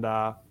Venas, and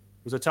it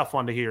was a tough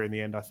one to hear in the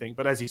end, I think.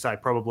 But as you say,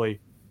 probably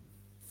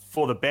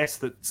for the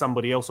best that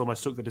somebody else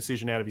almost took the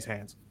decision out of his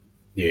hands.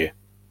 Yeah,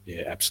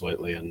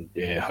 absolutely, and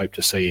hope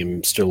to see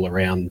him still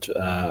around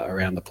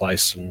the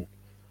place, and.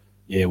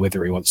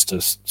 Whether he wants to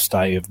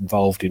stay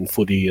involved in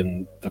footy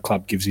and the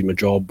club gives him a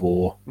job,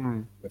 or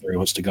whether he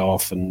wants to go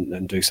off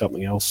and do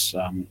something else.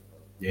 All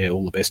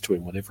the best to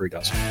him, whatever he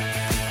does.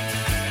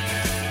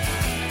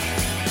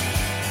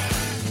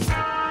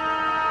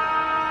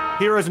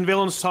 Heroes and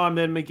villains time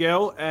then,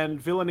 Miguel. And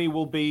villainy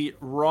will be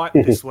right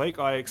this week,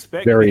 I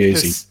expect. Very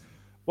easy.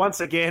 Once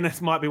again, it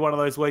might be one of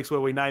those weeks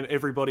where we name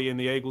everybody in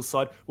the Eagles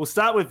side. We'll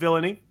start with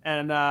villainy,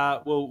 and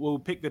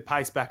we'll pick the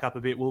pace back up a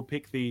bit. We'll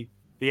pick the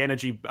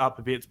energy up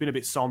a bit. It's been a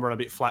bit somber and a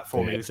bit flat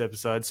for me this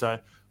episode, so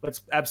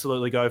let's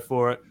absolutely go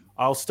for it.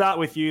 I'll start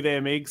with you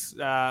there, Migs.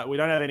 We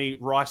don't have any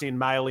write-in,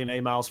 mail-in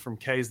emails from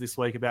Keys this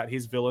week about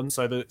his villain,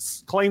 so the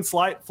clean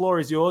slate, floor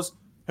is yours.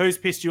 Who's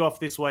pissed you off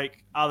this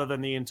week other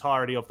than the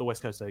entirety of the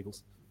West Coast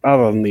Eagles?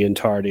 Other than the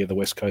entirety of the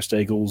West Coast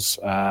Eagles,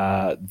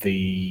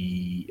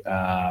 the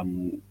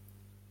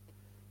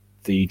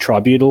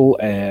tribunal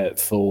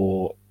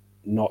for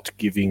not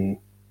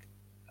giving,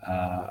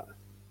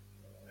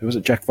 who was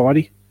it, Jack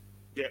Videy?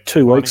 Yeah,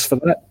 2 weeks for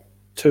that.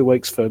 2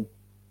 weeks for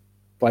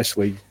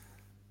basically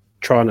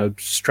trying to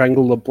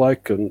strangle the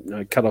bloke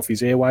and cut off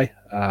his airway.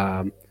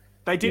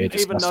 They didn't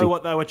even know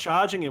what they were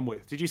charging him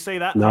with. Did you see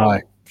that? No.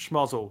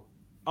 Schmozzle.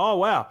 Oh,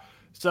 wow.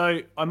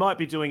 So I might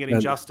be doing it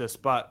injustice,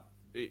 but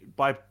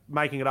by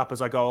making it up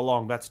as I go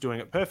along, that's doing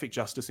it perfect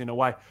justice in a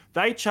way.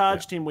 They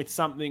charged him with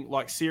something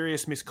like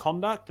serious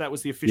misconduct. That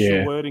was the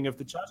official wording of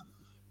the judge.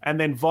 And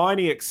then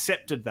Viney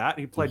accepted that.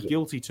 He pled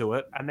guilty to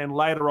it. And then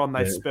later on,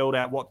 they spelled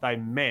out what they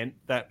meant,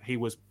 that he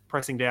was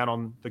pressing down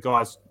on the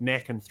guy's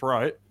neck and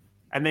throat.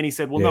 And then he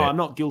said, well, no, Yeah. I'm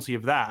not guilty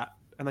of that.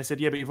 And they said,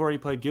 yeah, but you've already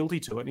pled guilty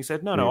to it. And he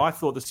said, no, I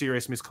thought the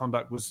serious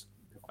misconduct was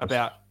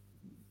about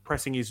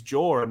pressing his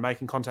jaw and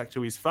making contact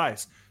to his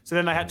face. So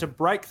then they had to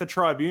break the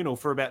tribunal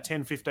for about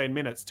 10, 15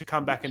 minutes to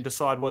come back and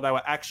decide what they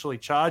were actually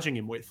charging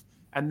him with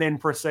and then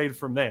proceed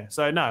from there.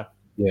 So, no,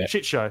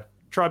 shit show.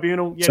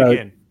 Tribunal,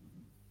 again.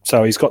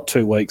 So he's got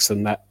 2 weeks,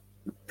 and that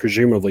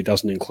presumably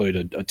doesn't include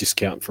a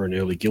discount for an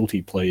early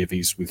guilty plea if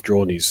he's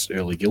withdrawn his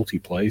early guilty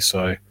plea.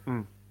 So,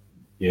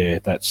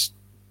 that's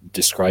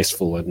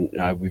disgraceful. And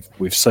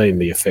we've seen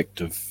the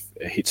effect of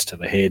hits to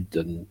the head,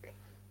 and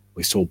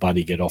we saw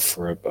Buddy get off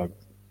for a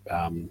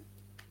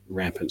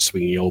rampant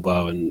swinging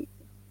elbow, and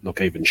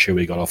look, even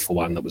Shuey got off for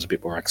one that was a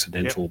bit more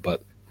accidental.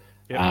 But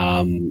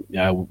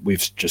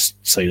we've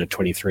just seen a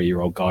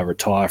 23-year-old guy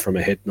retire from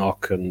a head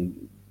knock,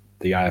 and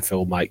the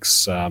AFL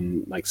makes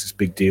this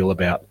big deal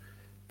about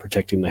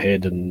protecting the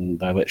head, and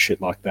they let shit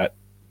like that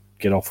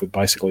get off with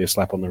basically a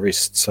slap on the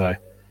wrist. So,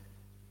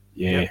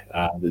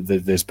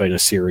 there's been a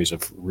series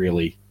of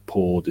really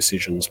poor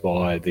decisions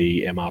by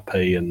the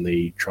MRP and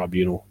the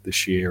tribunal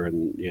this year,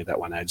 and that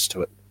one adds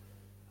to it.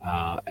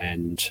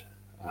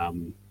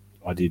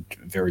 I did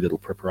very little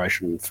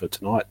preparation for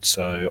tonight,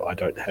 so I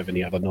don't have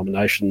any other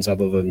nominations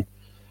other than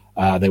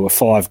there were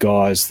 5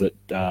 guys in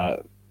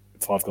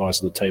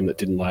the team that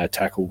didn't lay a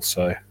tackle,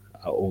 so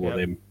all of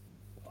them.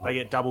 They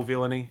get double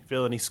villainy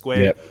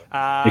squared.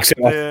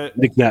 Except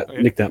Nick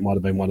Nat might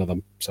have been one of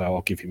them, so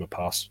I'll give him a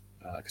pass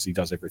because he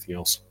does everything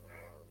else.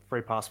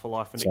 Free pass for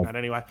life for Nick Nat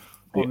anyway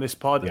on this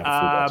pod.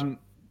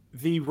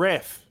 The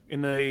ref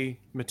in the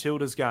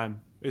Matildas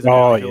game is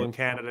a villain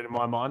candidate in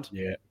my mind.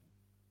 Yeah.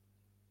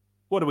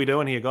 What are we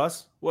doing here,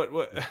 guys? What?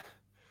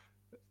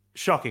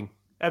 Shocking.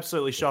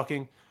 Absolutely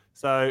shocking.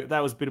 So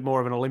that was a bit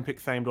more of an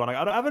Olympic-themed one.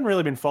 I haven't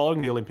really been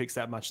following the Olympics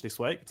that much this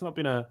week. It's not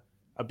been a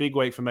big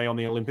week for me on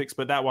the Olympics,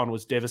 but that one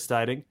was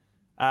devastating.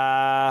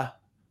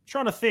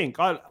 Trying to think.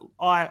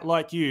 I,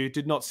 like you,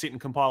 did not sit and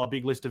compile a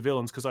big list of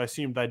villains because I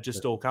assumed they'd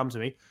just all come to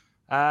me.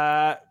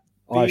 I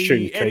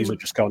assume Keys would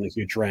just go on a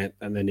huge rant,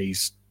 and then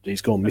he's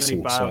gone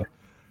missing. So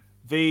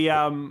the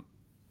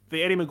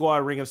Eddie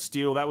Maguire Ring of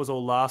Steel, that was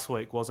all last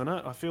week, wasn't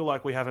it? I feel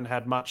like we haven't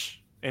had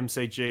much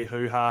MCG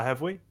hoo-ha,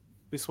 have we,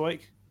 this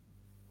week?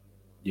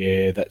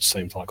 Yeah, that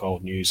seems like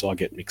old news. I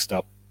get mixed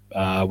up.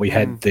 We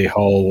had the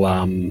whole...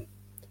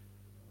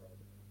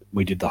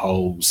 we did the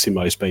whole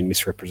Simo's been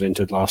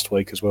misrepresented last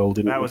week as well,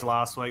 didn't we? That was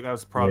last week. That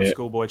was private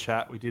schoolboy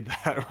chat. We did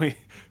that. We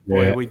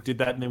did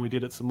that, and then we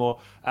did it some more.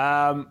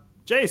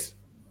 Jeez.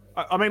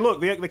 I mean, look,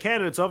 the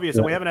candidate's obvious,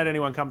 and we haven't had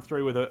anyone come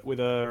through with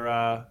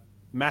a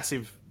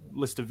massive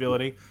list of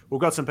villainy.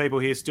 We've got some people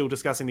here still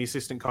discussing the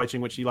assistant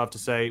coaching, which you love to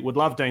see. Would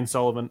love Dean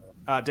Solomon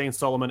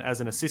as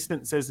an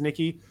assistant, says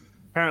Nikki.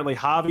 Apparently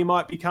Harvey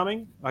might be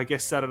coming. I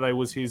guess Saturday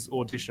was his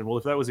audition. Well,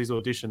 if that was his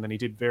audition, then he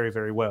did very,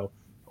 very well.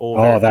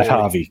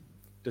 Harvey.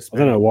 I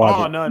don't know why.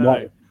 Oh,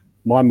 no.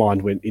 My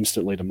mind went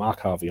instantly to Mark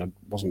Harvey. I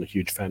wasn't a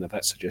huge fan of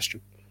that suggestion.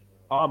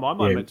 Oh, my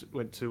mind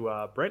went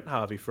to Brent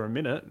Harvey for a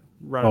minute,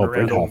 running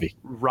around all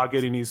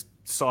rugged in his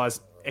size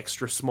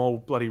extra small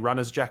bloody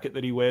runner's jacket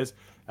that he wears.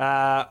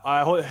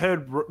 I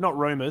heard, not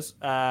rumours,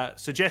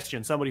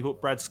 suggestion. Somebody put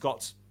Brad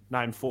Scott's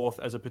name forth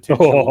as a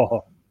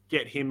potential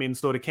get him in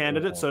sort of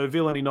candidate. So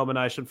villainy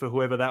nomination for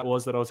whoever that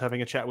was that I was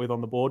having a chat with on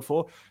the board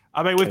for.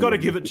 I mean, we've got to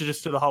give it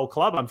to the whole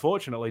club,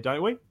 unfortunately,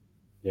 don't we?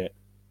 Yeah.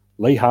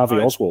 Lee Harvey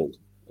Oswald.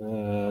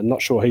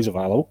 Not sure he's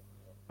available.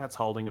 That's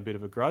holding a bit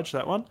of a grudge,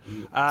 that one.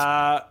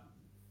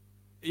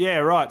 Yeah,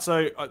 right.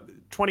 So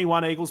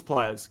 21 Eagles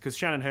players, because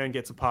Shannon Hearn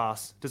gets a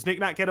pass. Does Nick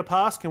Nat get a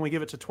pass? Can we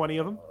give it to 20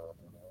 of them?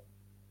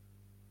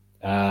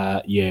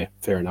 Yeah,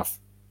 fair enough.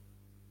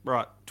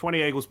 Right.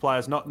 20 Eagles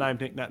players not named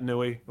Nick Nat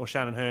Nui or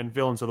Shannon Hearn,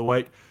 villains of the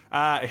week.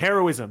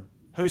 Heroism.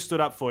 Who stood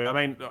up for you?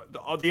 I mean,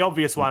 the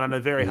obvious one and a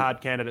very hard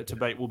candidate to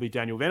beat will be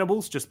Daniel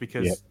Venables, just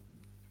because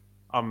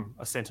I'm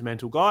a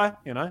sentimental guy.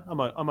 You know,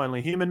 I'm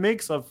only human,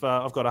 Migs.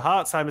 I've got a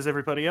heart, same as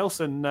everybody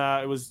else, and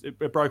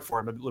it broke for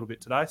him a little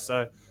bit today.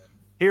 So,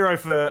 hero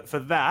for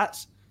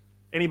that.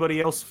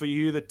 Anybody else for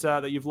you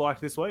that you've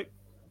liked this week?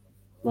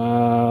 That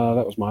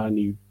was my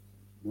only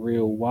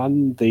real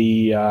one.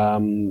 The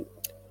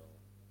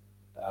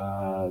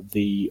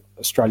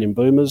Australian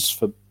Boomers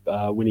for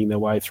winning their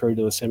way through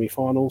to the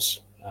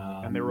semi-finals.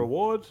 And their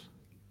reward?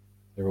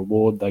 Their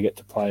reward, they get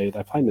to play.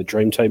 They play in the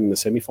Dream Team in the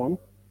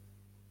semi-final.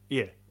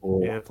 Yeah,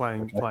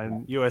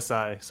 playing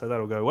USA, so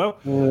that'll go well.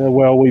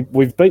 Well,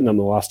 we've beaten them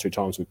the last 2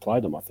 times we've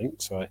played them, I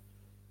think. So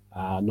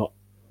not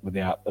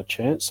without a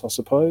chance, I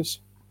suppose.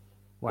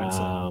 Wait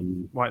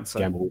and see.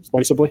 Gamble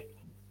responsibly.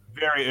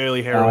 Very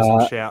early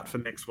heroism shout for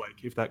next week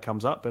if that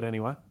comes up. But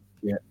anyway.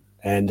 Yeah.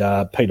 And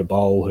Peter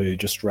Bowl, who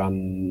just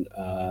ran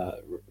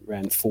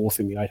 4th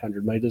in the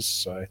 800 metres,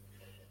 so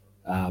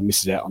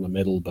misses out on a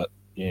medal, but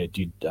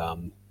did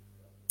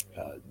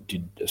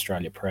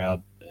Australia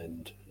proud,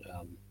 and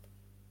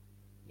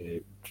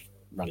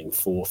running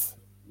 4th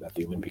at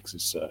the Olympics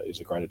is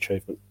a great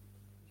achievement.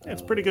 Yeah,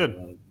 it's pretty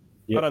good.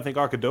 I don't think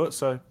I could do it,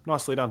 so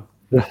nicely done.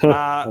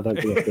 I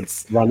don't think I could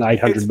run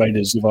 800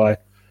 metres if I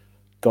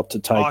got to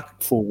take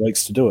 4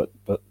 weeks to do it.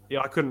 But Yeah,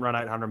 I couldn't run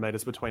 800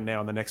 metres between now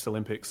and the next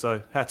Olympics, so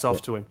hats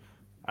off to him.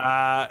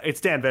 It's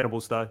Dan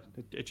Venables, though.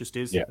 It just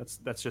is. Yeah.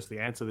 That's just the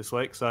answer this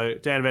week. So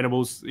Dan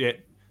Venables,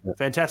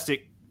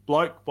 fantastic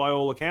bloke by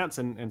all accounts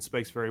and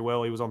speaks very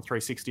well. He was on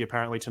 360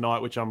 apparently tonight,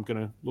 which I'm going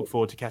to look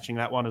forward to catching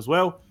that one as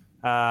well.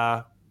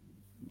 The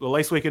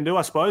least we can do,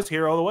 I suppose,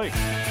 hero of the week.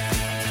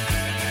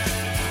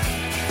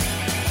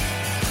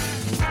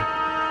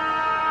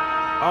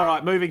 All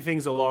right, moving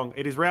things along.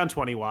 It is round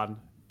 21.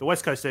 The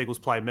West Coast Eagles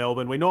play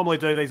Melbourne. We normally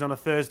do these on a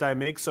Thursday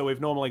mix, so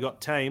we've normally got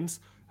teams.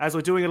 As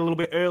we're doing it a little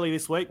bit early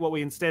this week, what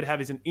we instead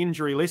have is an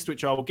injury list,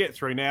 which I will get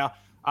through now.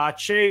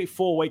 Archie,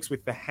 4 weeks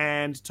with the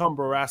hand. Tom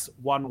Barrass,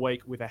 1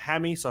 week with a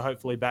hammy, so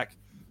hopefully back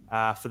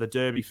for the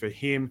Derby for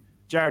him.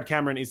 Jared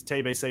Cameron is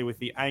TBC with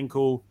the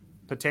ankle.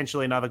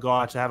 Potentially another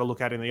guy to have a look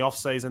at in the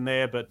off-season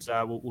there, but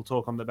we'll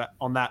talk on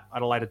that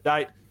at a later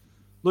date.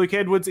 Luke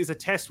Edwards is a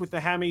test with the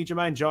hammy.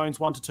 Jermaine Jones,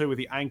 1 to 2 with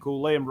the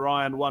ankle. Liam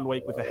Ryan, 1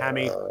 week with the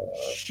hammy.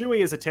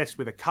 Shuey is a test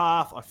with a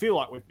calf. I feel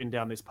like we've been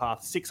down this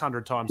path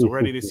 600 times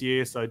already this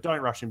year, so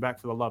don't rush him back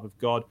for the love of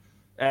God.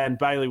 And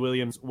Bailey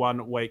Williams,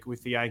 1 week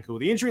with the ankle.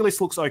 The injury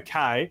list looks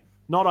okay.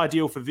 Not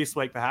ideal for this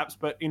week, perhaps,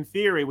 but in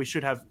theory, we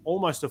should have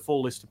almost a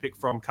full list to pick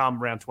from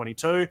come round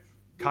 22,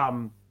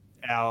 come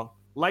our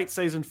late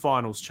season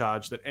finals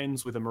charge that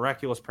ends with a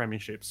miraculous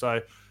premiership.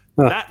 So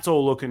that's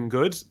all looking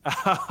good.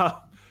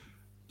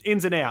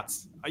 Ins and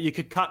outs. You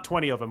could cut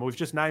 20 of them. We've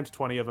just named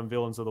 20 of them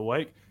villains of the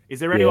week. Is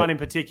there anyone in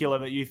particular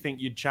that you think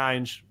you'd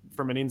change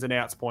from an ins and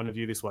outs point of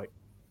view this week?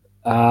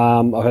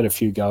 I've had a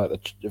few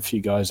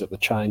goes at the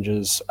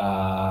changes.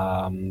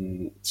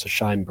 It's a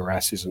shame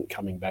Barrass isn't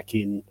coming back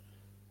in.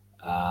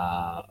 It's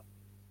a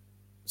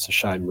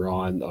shame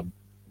Ryan. I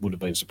would have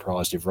been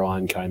surprised if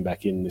Ryan came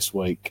back in this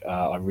week.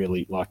 I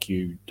really, like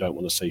you, don't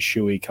want to see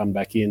Shuey come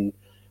back in.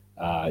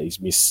 He's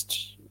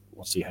missed...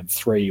 He had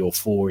 3 or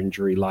 4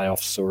 injury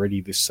layoffs already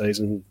this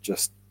season.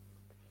 Just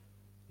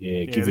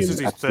give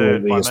him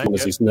absolutely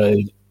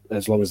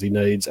as long as he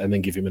needs, and then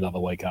give him another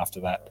week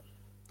after that.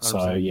 100%.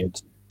 So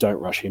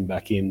don't rush him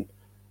back in.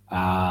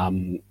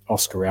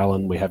 Oscar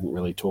Allen, we haven't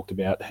really talked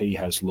about. He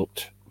has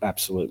looked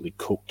absolutely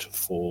cooked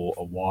for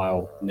a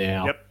while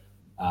now.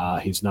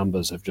 Yep. His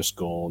numbers have just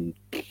gone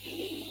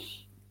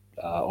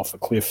off a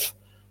cliff.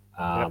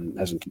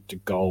 Hasn't kicked a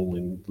goal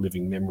in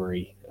living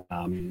memory.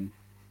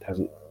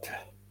 Hasn't.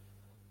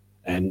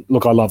 And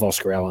look, I love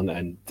Oscar Allen,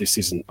 and this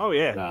isn't.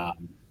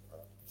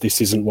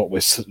 This isn't what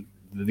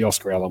the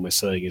Oscar Allen we're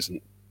seeing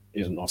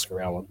isn't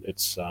Oscar Allen.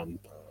 It's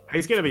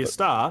he's going to be a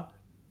star.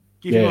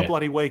 Give him a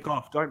bloody week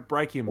off. Don't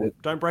break him.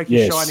 Don't break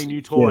his shiny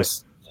new toy.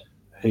 Yes.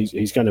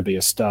 He's going to be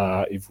a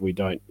star if we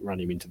don't run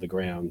him into the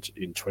ground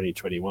in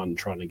 2021,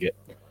 trying to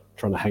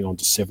hang on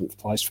to 7th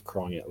place, for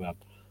crying out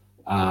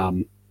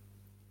loud.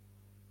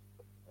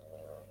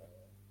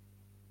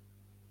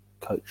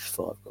 Coach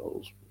 5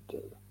 goals.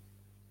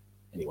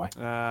 Anyway,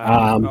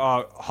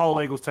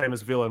 whole Eagles team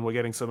as villain. We're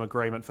getting some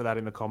agreement for that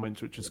in the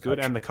comments, which is good,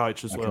 and the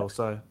coach as well.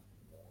 So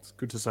it's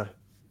good to say.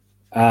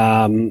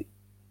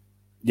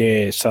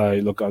 So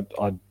look,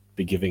 I'd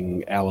be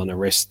giving Allen a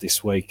rest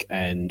this week,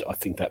 and I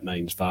think that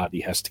means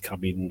Vardy has to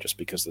come in just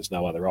because there's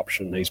no other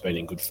option. He's been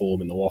in good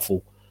form in the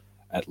waffle,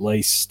 at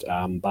least.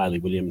 Bailey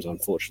Williams,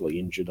 unfortunately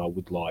injured. I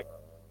would like,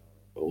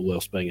 all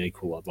else being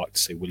equal, I'd like to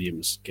see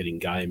Williams getting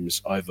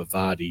games over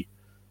Vardy,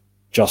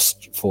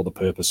 just for the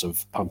purpose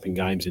of pumping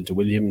games into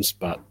Williams.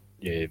 But,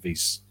 if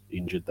he's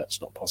injured, that's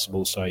not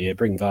possible. So,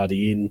 bring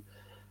Vardy in.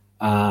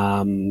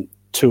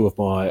 2 of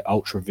my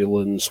ultra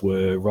villains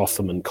were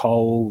Rotham and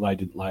Cole. They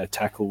didn't lay a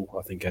tackle.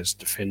 I think as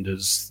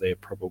defenders, they're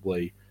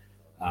probably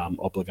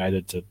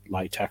obligated to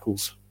lay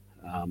tackles.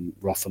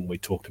 Rotham we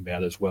talked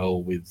about as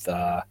well with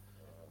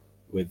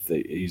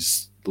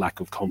his lack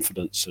of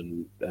confidence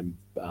and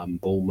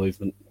ball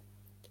movement.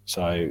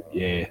 So,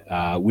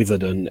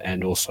 Witherden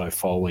and also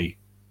Foley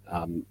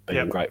being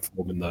in great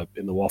form in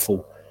the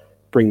waffle.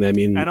 Bring them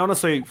in. And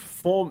honestly,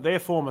 their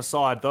form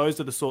aside, those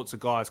are the sorts of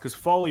guys, because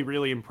Foley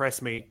really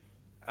impressed me.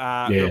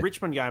 The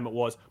Richmond game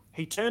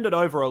he turned it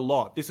over a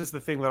lot. This is the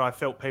thing that I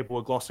felt people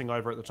were glossing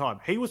over at the time.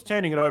 He was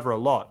turning it over a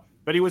lot,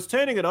 but he was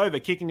turning it over,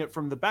 kicking it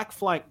from the back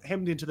flank,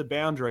 hemmed into the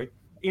boundary,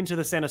 into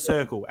the centre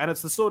circle. And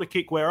it's the sort of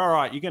kick where, all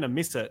right, you're going to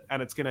miss it,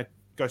 and it's going to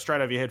go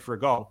straight over your head for a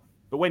goal.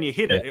 But when you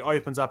hit it, it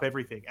opens up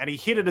everything. And he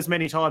hit it as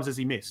many times as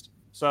he missed.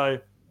 So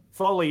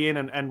Foley in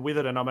and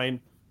Witherden, I mean,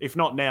 if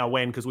not now,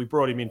 when? Because we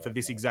brought him in for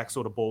this exact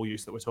sort of ball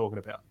use that we're talking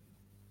about.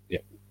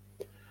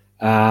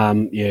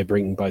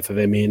 Bring both of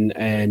them in.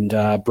 And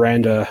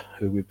Brander,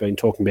 who we've been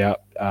talking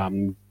about,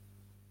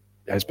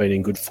 has been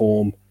in good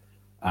form.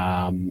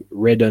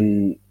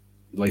 Redden,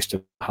 at least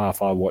a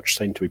half I watched,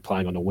 seemed to be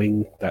playing on a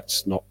wing.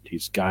 That's not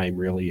his game,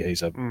 really.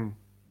 He's a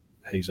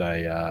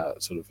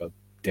sort of a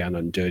down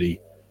and dirty,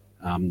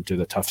 do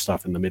the tough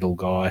stuff in the middle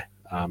guy.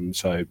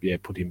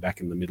 Put him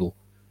back in the middle.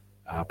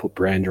 Put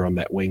Brander on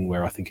that wing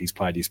where I think he's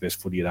played his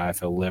best footy at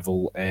AFL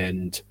level,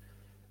 and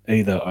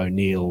either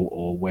O'Neill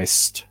or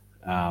West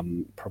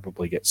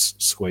probably gets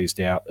squeezed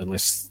out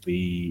unless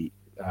the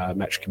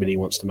match committee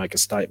wants to make a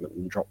statement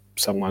and drop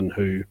someone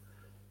who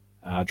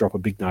drop a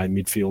big name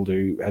midfield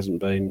who hasn't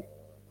been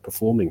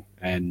performing.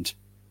 And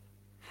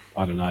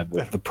I don't know,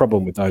 the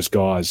problem with those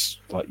guys,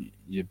 like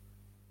you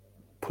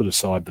put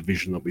aside the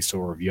vision that we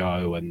saw of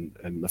Yo and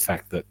the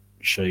fact that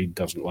she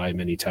doesn't lay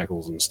many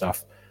tackles and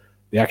stuff,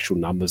 the actual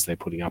numbers they're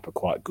putting up are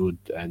quite good.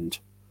 And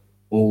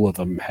all of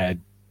them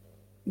had,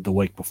 the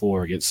week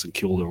before against St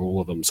Kilda, all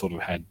of them sort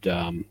of had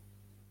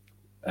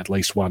at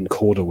least one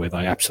quarter where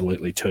they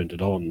absolutely turned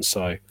it on.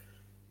 So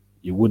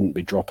you wouldn't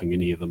be dropping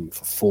any of them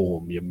for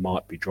form. You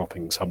might be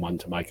dropping someone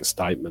to make a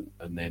statement.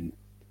 And then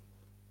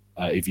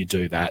if you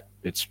do that,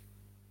 it's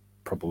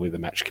probably the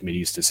match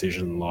committee's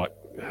decision, like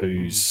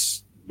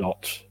who's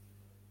not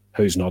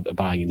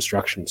obeying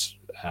instructions,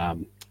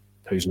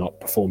 who's not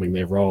performing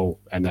their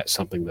role. And that's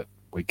something that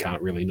we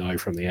can't really know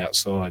from the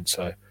outside.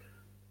 So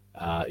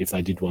if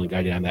they did want to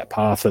go down that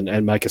path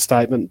and make a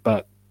statement,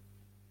 but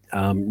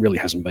really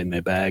hasn't been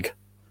their bag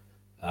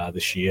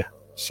this year.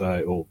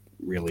 So, or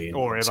really,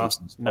 or ever.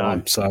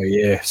 No. So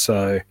yeah,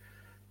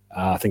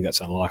 I think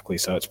that's unlikely.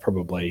 So it's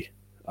probably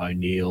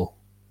O'Neill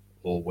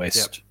or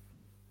West,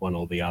 one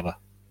or the other.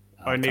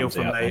 O'Neill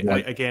for me,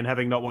 again,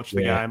 having not watched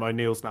the game,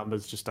 O'Neill's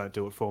numbers just don't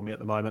do it for me at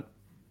the moment.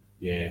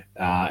 Yeah,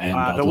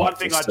 and the one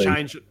thing I'd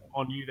change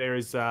on you there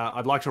is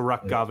I'd like to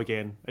ruck Gov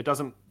again. It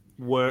doesn't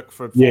work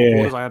for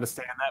quarters, I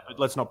understand that, but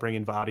let's not bring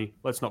in Vardy.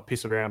 Let's not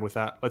piss around with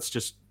that. Let's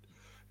just.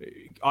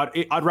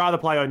 I'd rather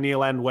play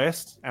O'Neill and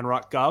West and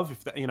ruck Gov,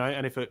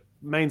 and if it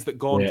means that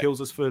Gawn kills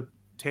us for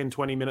 10,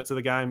 20 minutes of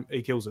the game,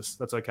 he kills us.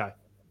 That's okay.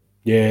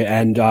 Yeah,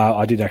 and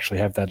I did actually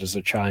have that as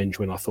a change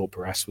when I thought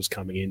Barras was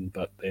coming in,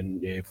 but then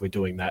if we're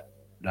doing that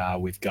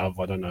with Gov,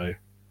 I don't know if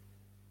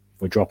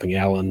we're dropping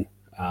Allen,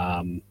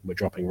 we're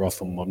dropping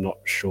Rotham. I'm not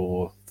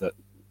sure that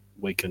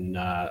we can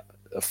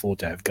afford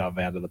to have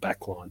Gov out of the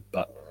back line,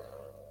 but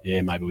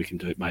yeah, maybe we can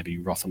do it. Maybe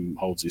Rotham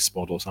holds his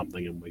spot or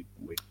something, and we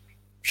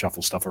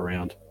shuffle stuff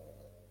around.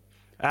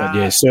 But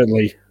yeah,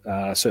 certainly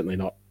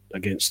not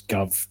against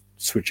Gov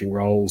switching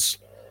roles.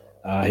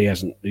 He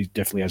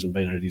definitely hasn't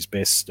been at his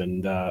best,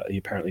 and he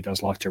apparently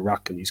does like to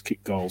ruck, and he's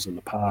kicked goals in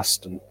the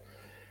past, and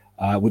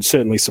would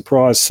certainly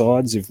surprise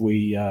sides if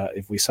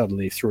we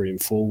suddenly threw him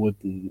forward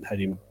and had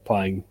him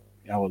playing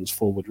Allen's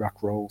forward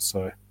ruck role.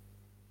 So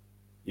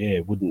yeah,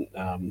 wouldn't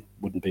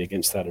be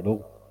against that at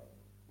all.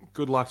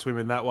 Good luck to him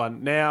in that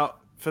one. Now,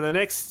 for the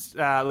next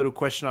little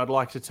question I'd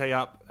like to tee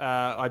up,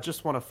 I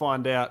just want to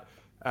find out,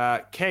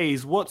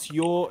 Keys, what's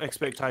your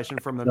expectation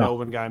from the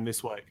Melbourne game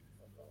this week?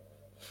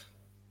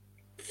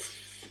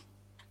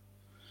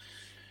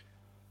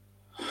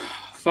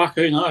 Fuck,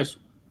 who knows?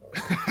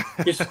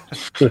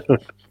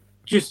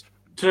 just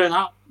turn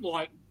up,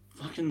 like,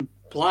 fucking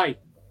play.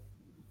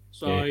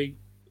 So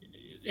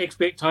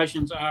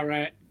expectations are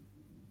at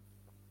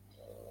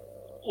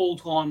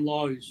all-time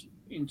lows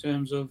in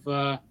terms of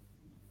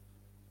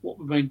what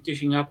we've been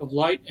dishing up of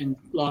late and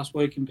last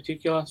week in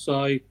particular.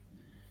 So,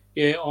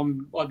 yeah,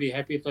 I'd be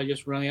happy if they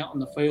just ran out on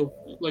the field.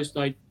 At least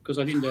because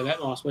I didn't do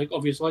that last week,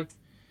 obviously.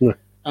 Yeah.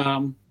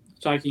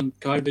 Taking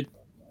COVID,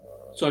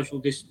 social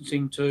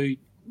distancing to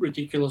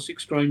ridiculous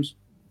extremes.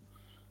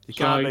 You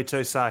can't be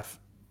too safe.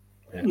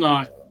 Yeah.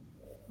 No.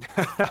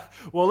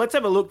 Well, let's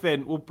have a look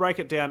then. We'll break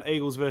it down,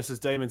 Eagles versus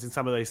Demons, in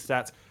some of these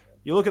stats.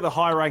 You look at the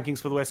high rankings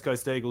for the West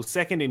Coast Eagles,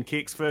 second in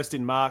kicks, first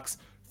in marks,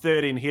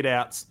 third in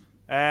hit-outs.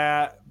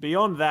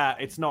 Beyond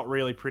that, it's not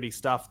really pretty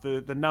stuff.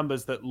 The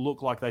numbers that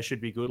look like they should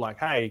be good, like,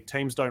 hey,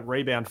 teams don't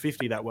rebound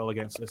 50 that well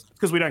against us,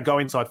 because we don't go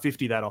inside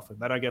 50 that often.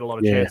 They don't get a lot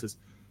of chances.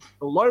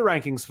 The low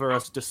rankings for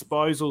us,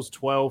 disposals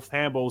 12th,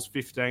 handballs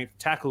 15th,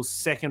 tackles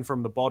second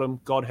from the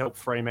bottom, God help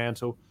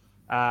Fremantle.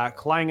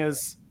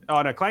 Clangers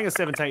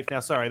 17th now.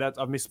 Sorry, I've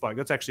misspoke.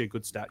 That's actually a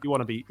good stat. You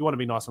want to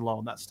be nice and low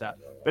on that stat.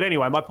 But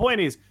anyway, my point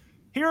is,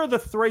 here are the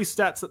three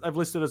stats that they've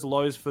listed as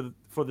lows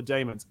for the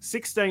Demons.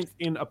 16th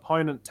in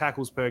opponent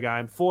tackles per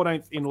game,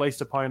 14th in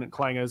least opponent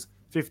clangers,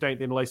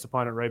 15th in least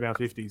opponent rebound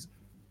 50s.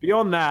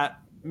 Beyond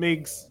that,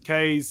 Miggs,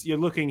 Keys, you're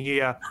looking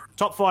here,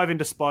 top 5 in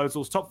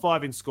disposals, top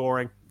 5 in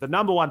scoring, the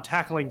number 1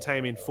 tackling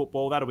team in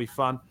football, that'll be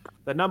fun,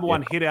 the number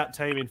 1 hit-out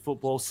team in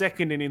football,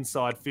 second in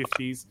inside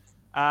 50s.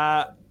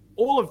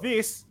 All of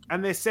this,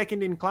 and they're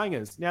second in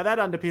clangers. Now, that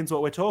underpins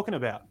what we're talking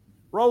about.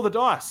 Roll the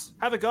dice.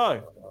 Have a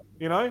go.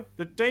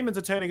 The Demons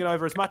are turning it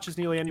over as much as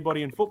nearly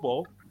anybody in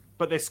football,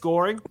 but they're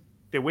scoring,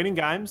 they're winning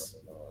games,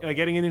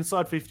 getting in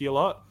inside 50 a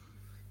lot.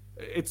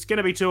 It's going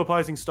to be two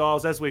opposing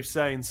styles, as we've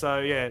seen. So,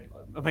 yeah,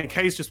 I mean,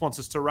 Keys just wants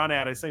us to run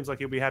out. It seems like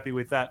he'll be happy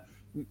with that.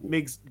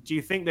 Miggs, do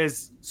you think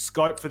there's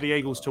scope for the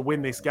Eagles to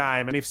win this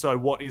game? And if so,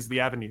 what is the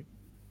avenue?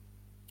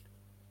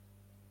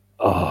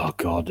 Oh,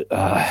 God.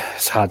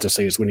 It's hard to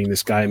see us winning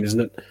this game, isn't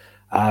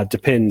it?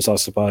 Depends, I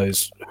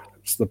suppose.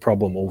 It's the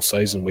problem all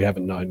season. We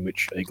haven't known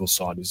which Eagles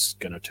side is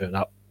going to turn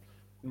up.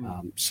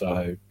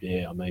 So,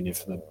 yeah, I mean,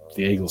 if the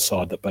Eagles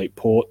side that beat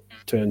Port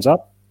turns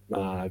up,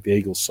 the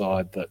Eagles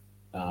side that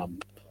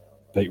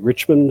beat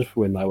Richmond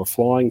when they were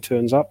flying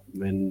turns up,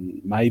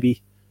 then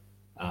maybe.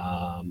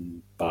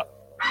 But,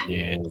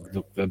 yeah,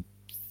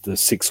 the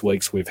 6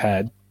 weeks we've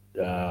had,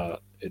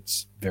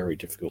 it's very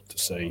difficult to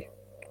see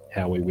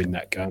how we win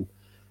that game.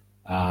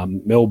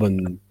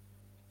 Melbourne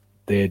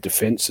their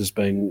defence has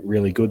been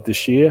really good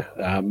this year.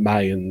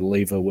 May and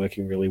Lever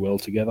working really well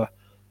together.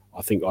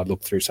 I think I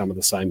looked through some of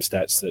the same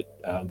stats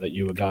that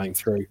you were going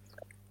through.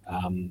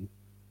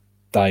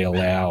 They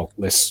allow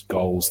less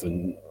goals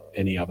than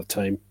any other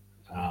team.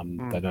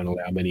 They don't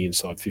allow many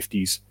inside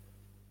 50s.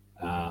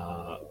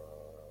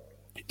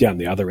 Down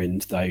the other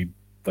end, they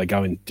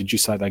go in. Did you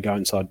say they go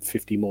inside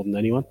 50 more than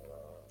anyone?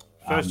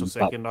 First or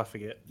second, I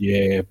forget.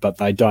 Yeah, but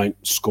they don't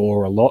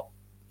score a lot.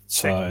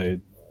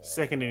 Second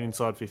in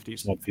inside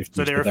 50s.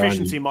 So their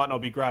efficiency might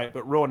not be great,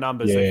 but raw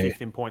numbers are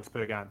fifth in points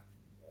per game.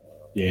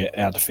 Yeah,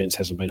 our defence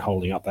hasn't been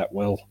holding up that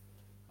well.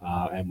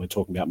 And we're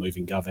talking about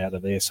moving Gov out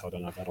of there, so I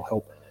don't know if that'll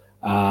help.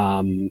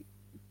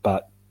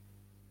 But,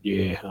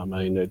 yeah, I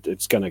mean,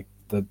 it's going to...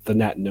 The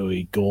Nat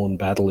Nui Gorn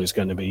battle is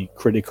going to be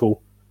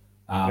critical,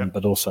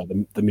 but also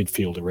the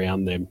midfield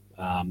around them.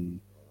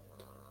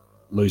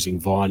 Losing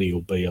Viney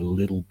will be a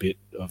little bit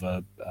of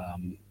a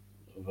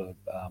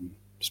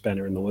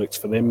spanner in the works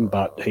for them,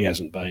 but he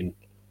hasn't been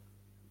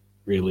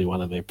really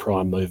one of their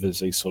prime movers.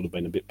 He's sort of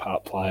been a bit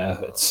part player.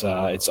 It's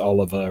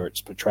Oliver,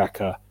 it's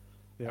Petraka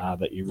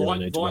that you really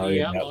need to worry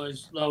about.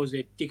 Lowers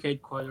their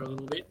dickhead quota a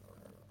little bit.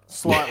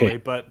 Slightly,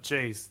 but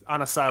geez,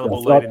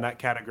 unassailable lead in that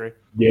category.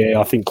 Yeah,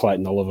 I think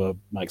Clayton Oliver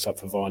makes up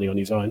for Viney on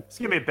his own. It's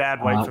going to be a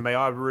bad week for me.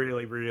 I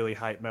really, really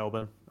hate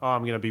Melbourne.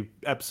 I'm going to be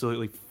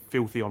absolutely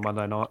filthy on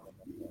Monday night.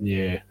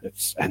 Yeah,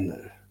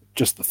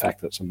 just the fact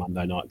that it's a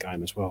Monday night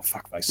game as well.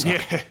 Fuck, they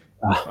suck. Yeah.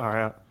 All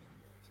right.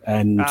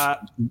 And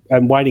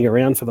waiting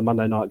around for the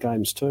Monday night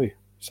games too.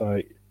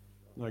 So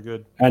no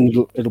good. And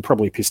it'll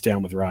probably piss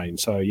down with rain.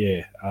 So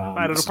yeah,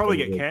 mate, it'll probably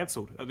get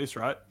cancelled at this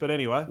rate. But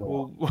anyway,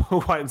 we'll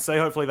wait and see.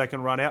 Hopefully they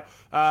can run out.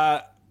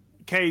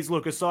 Keys,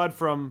 look, aside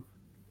from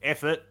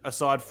effort,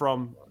 aside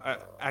from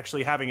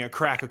actually having a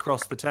crack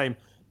across the team,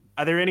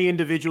 are there any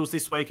individuals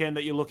this weekend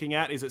that you're looking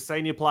at? Is it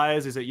senior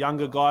players? Is it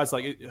younger guys?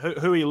 Like,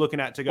 who are you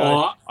looking at to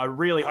go? I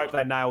really hope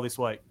they nail this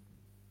week.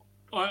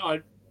 I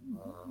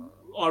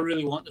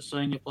really want the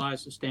senior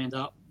players to stand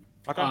up.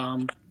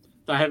 Okay.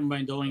 They haven't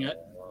been doing it.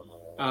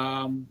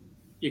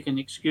 You can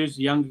excuse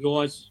the younger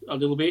guys a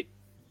little bit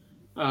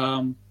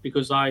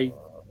because they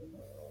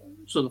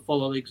sort of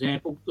follow the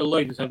example. The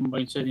leaders haven't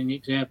been setting the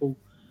example.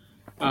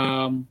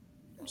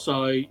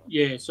 So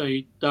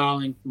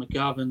Darling,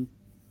 McGovern,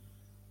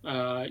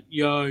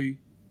 Yo,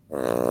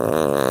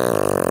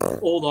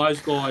 all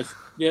those guys,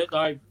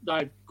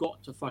 they've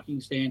got to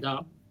fucking stand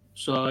up.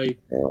 So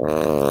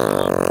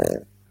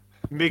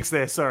Mix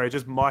there, sorry,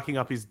 just miking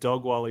up his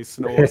dog while he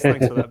snores.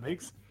 Thanks for that,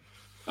 Mix.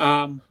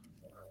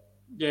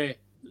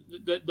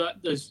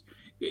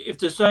 If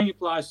the senior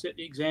players set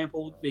the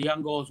example, the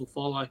young guys will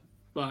follow.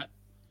 But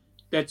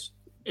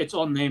it's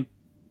on them.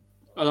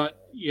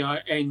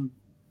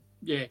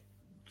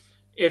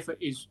 Effort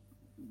is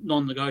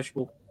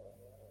non-negotiable.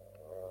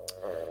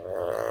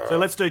 So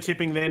let's do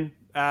tipping then.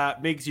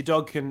 Migs, your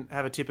dog can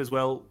have a tip as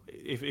well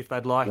if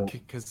they'd like,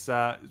 because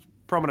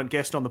prominent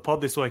guest on the pod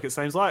this week, it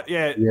seems like.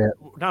 Yeah,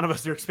 none of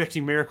us are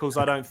expecting miracles,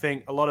 I don't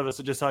think. A lot of us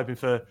are just hoping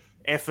for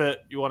effort.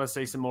 You want to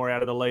see some more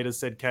out of the leaders,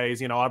 said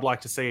Keys. I'd like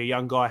to see a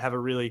young guy have a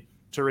really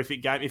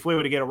terrific game. If we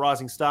were to get a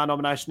Rising Star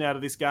nomination out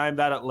of this game,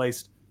 that at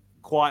least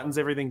quietens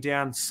everything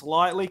down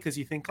slightly, because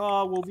you think,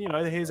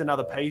 here's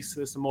another piece.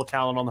 There's some more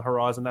talent on the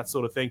horizon, that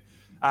sort of thing.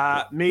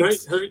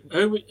 Migs,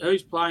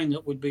 who's playing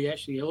that would be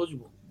actually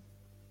eligible?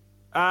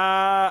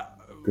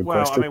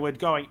 We're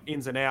going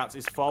ins and outs.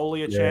 Is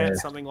Foley a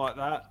chance, something like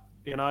that?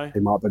 He might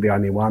be the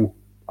only one.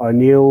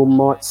 O'Neill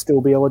might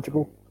still be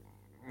eligible.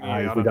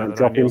 Yeah, if we don't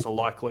drop him.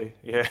 Likely.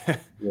 Yeah.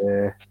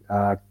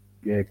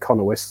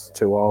 Connor West's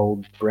too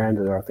old.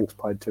 Brander, I think, has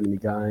played too many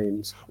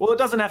games. Well, it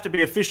doesn't have to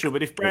be official,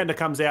 but if Brander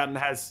comes out and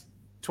has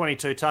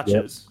 22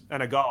 touches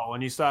and a goal,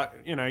 and you start,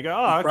 you go,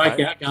 oh, okay.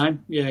 Breakout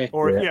game, yeah.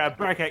 Or,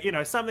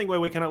 breakout, something where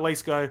we can at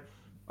least go,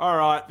 all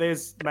right,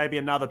 there's maybe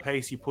another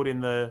piece you put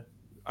in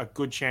a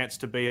good chance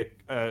to be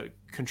a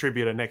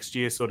contributor next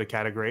year sort of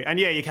category. And,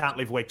 you can't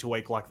live week to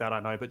week like that, I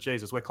know, but,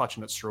 Jesus, we're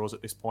clutching at straws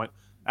at this point.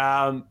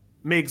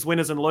 Migs,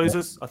 winners and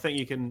losers. I think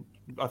you can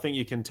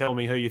tell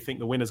me who you think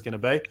the winner's going to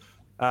be.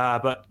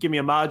 But give me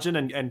a margin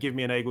and give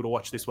me an eagle to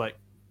watch this week.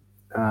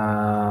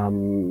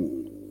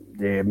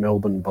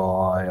 Melbourne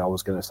by, I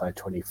was going to say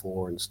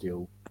 24 and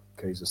steal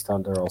Keys'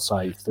 thunder. I'll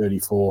say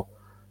 34.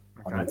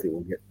 Okay. I don't think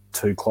we'll get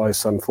too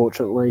close,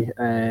 unfortunately.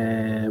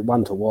 And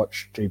one to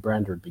watch,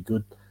 Brander would be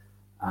good.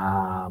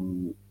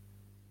 Who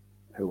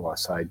will I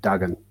say?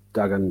 Duggan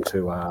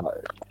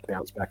to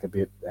bounce back a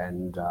bit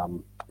and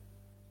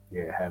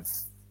have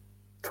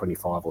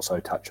 25 or so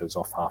touches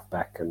off half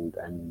back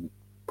and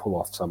pull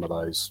off some of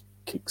those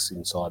kicks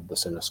inside the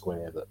centre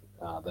square that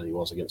he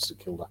was against the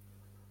Kilda.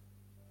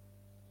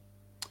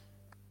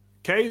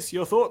 Keys,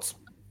 your thoughts?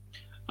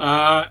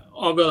 I've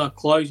got a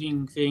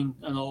closing thing,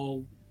 and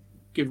I'll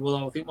give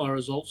I think my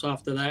results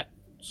after that.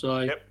 So,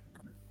 yep.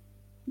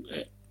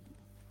 Yeah.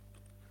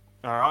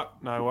 All right,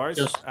 no worries.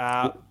 Just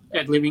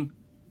ad-libbing.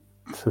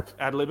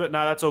 ad-lib it.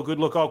 No, that's all good.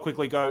 Look, I'll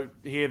quickly go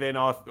here then.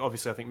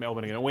 Obviously, I think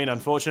Melbourne are going to win,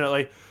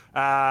 unfortunately.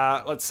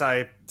 Let's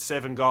say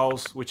 7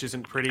 goals, which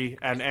isn't pretty.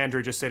 And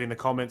Andrew just said in the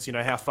comments,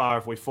 how far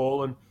have we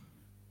fallen?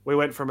 We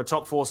went from a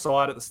top 4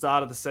 side at the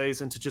start of the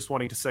season to just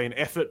wanting to see an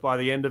effort by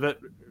the end of it.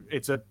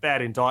 It's a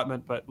bad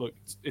indictment, but look,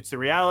 it's the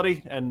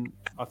reality. And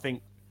I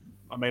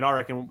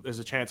reckon there's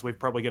a chance we're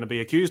probably going to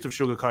be accused of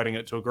sugarcoating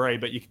it to agree,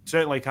 but you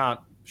certainly can't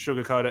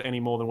sugarcoat it any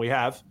more than we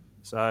have.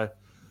 So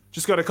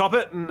just got to cop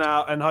it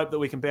and hope that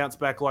we can bounce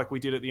back like we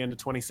did at the end of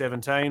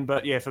 2017.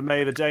 But yeah, for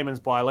me, the Demons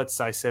by, let's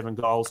say, 7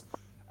 goals.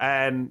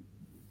 And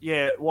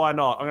yeah, why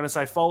not? I'm going to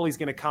say Foley's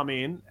going to come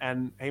in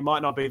and he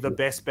might not be the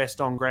best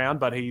on ground,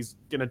 but he's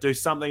going to do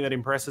something that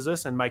impresses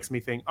us and makes me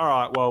think, all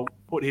right, well,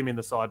 put him in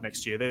the side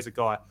next year. There's a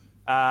guy.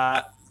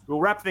 We'll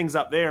wrap things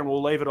up there and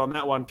we'll leave it on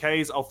that one.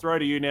 Keys, I'll throw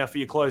to you now for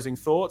your closing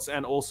thoughts,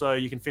 and also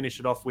you can finish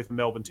it off with a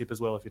Melbourne tip as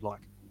well if you'd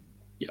like.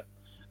 Yeah.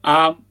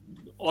 I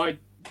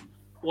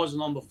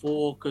wasn't on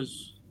before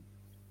because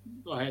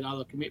I had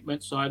other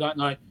commitments, so I don't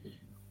know.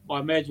 I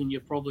imagine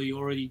you've probably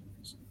already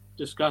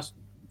discussed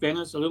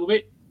Venice a little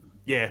bit.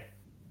 Yeah.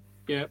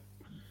 Yeah.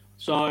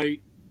 So I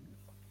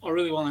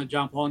really want to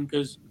jump on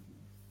because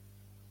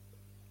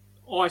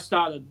I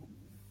started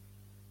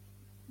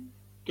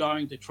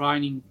going to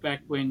training back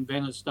when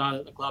Venice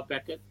started at the club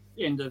back at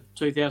the end of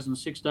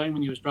 2016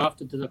 when he was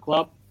drafted to the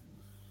club.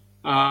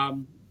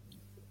 Heading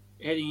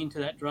into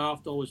that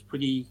draft, I was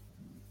pretty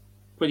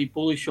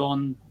bullish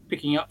on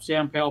picking up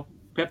Sam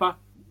Powell-Pepper.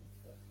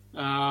 So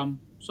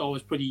I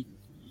was pretty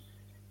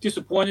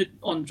disappointed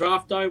on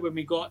draft day when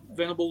we got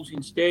Venables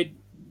instead.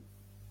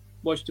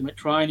 Watched him at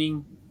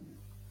training,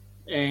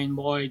 and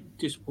my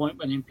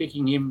disappointment in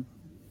picking him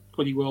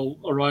pretty well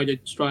eroded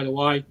straight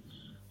away.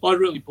 I was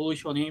really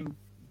bullish on him.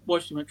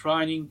 Watched him at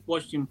training,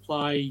 watched him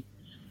play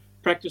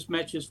practice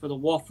matches for the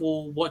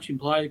Waffle, watched him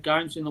play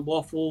games in the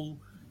Waffle.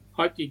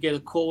 Hoped he'd get a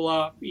call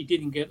up. He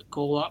didn't get the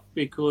call up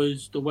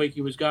because the week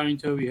he was going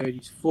to, he hurt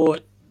his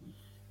foot.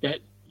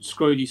 That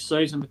screwed his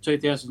season for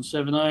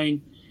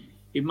 2017.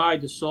 He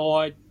made the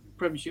side,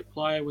 premiership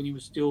player when he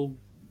was still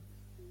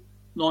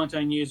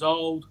 19 years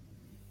old.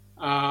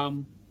 I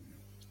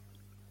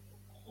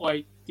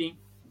think,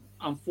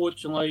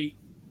 unfortunately,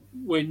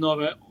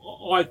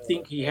 I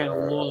think he had a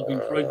lot of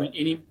improvement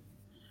in him,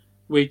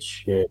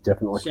 which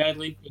definitely.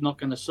 Sadly we're not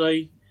going to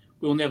see.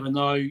 We'll never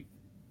know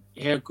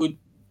how good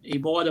he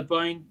might have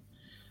been.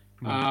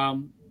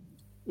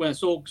 When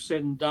it's all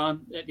said and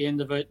done, at the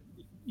end of it,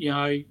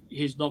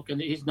 his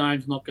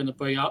name's not going to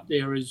be up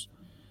there as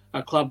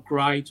a club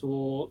great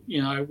or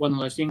one of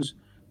those things,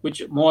 which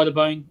it might have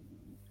been.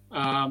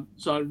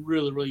 So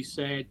really, really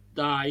sad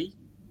day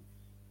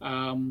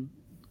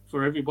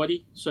for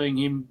everybody seeing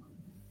him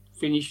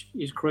finish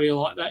his career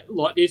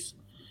like this.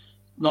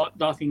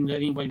 Nothing that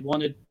anybody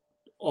wanted.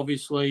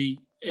 Obviously,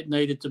 it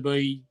needed to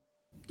be,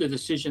 the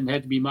decision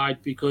had to be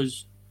made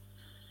because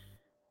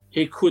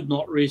he could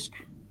not risk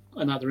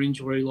another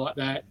injury like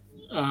that.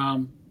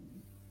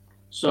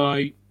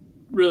 So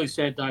really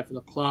sad day for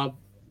the club.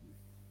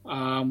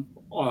 I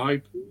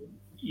hope,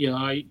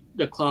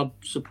 the club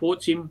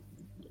supports him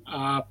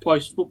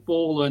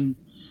post-football and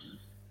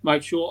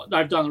make sure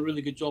they've done a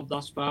really good job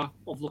thus far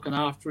of looking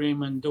after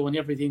him and doing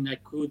everything they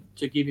could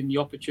to give him the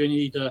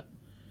opportunity to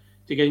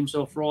get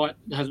himself right.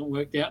 It hasn't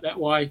worked out that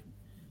way.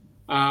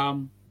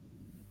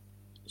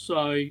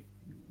 So,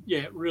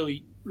 yeah,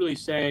 really, really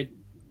sad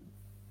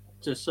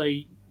to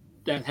see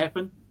that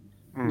happen.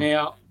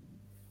 Now,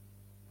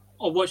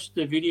 I watched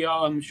the video.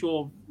 I'm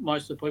sure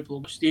most of the people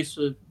who watch this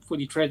are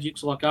footy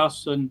tragics like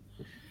us and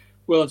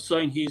will have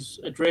seen his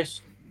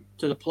address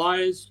to the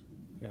players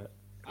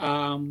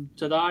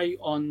today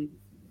on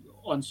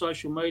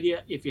social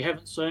media. If you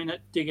haven't seen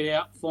it, dig it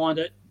out, find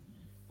it.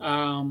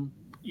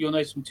 You'll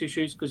need some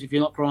tissues because if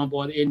you're not crying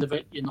by the end of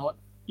it,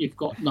 you've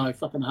got no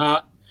fucking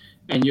heart,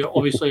 and you're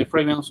obviously a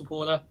Fremantle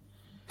supporter.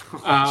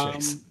 I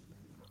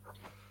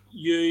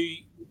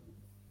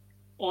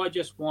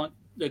just want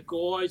the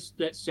guys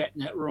that sat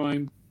in that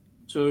room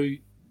to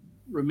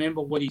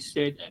remember what he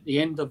said at the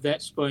end of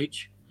that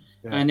speech,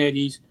 and that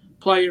is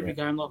play every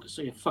game like I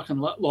see you fucking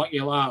like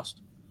your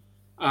last.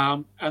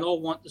 And I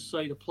want to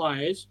see the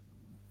players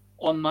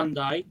on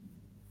Monday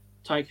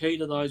take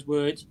heed of those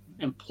words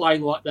and play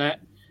like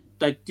that.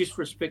 They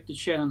disrespected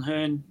Shannon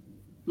Hearn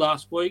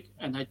last week,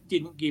 and they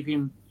didn't give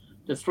him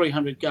the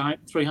 300th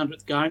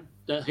game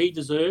that he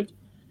deserved.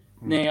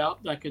 Now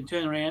they can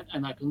turn around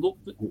and they can look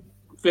at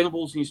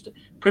Venables, his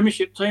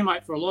premiership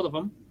teammate for a lot of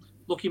them,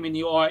 look him in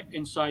the eye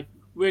and say,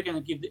 we're going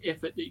to give the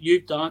effort that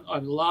you've done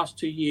over the last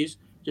 2 years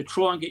to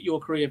try and get your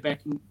career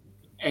back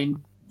and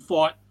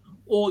fight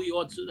all the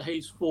odds that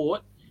he's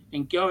fought,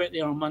 and go out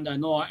there on Monday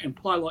night and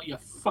play like you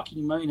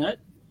fucking mean it,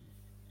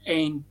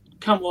 and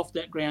come off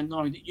that ground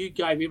knowing that you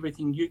gave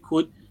everything you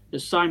could, the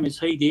same as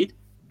he did,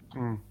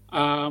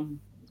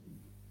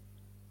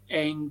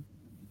 and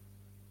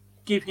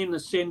give him the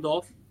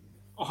send-off.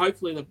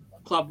 Hopefully the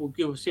club will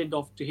give a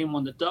send-off to him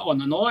on the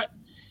night,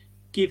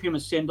 give him a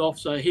send-off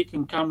so he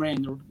can come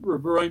around the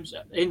rooms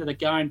at the end of the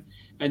game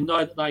and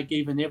know that they've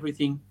given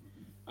everything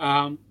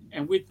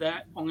And with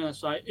that, I'm going to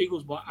say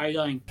Eagles by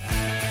 18.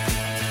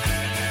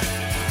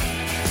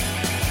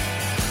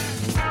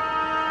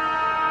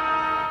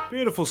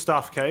 Beautiful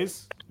stuff,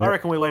 Keys. I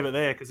reckon we leave it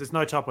there because there's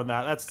no topping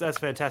that. That's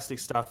fantastic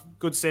stuff.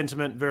 Good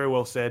sentiment. Very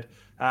well said.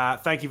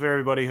 Thank you for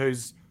everybody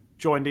who's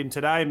joined in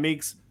today.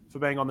 Migs for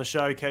being on the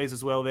show. Keys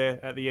as well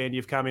there at the end.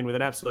 You've come in with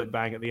an absolute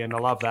bang at the end. I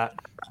love that.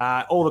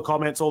 All the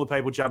comments, all the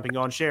people jumping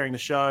on, sharing the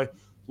show,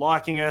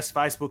 liking us,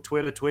 Facebook,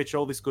 Twitter, Twitch,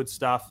 all this good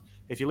stuff.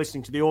 If you're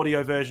listening to the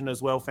audio version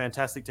as well,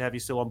 fantastic to have you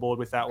still on board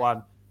with that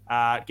one.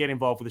 Get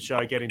involved with the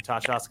show. Get in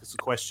touch. Ask us a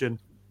question.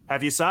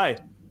 Have your say.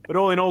 But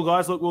all in all,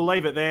 guys, look, we'll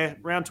leave it there.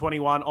 Round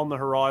 21 on the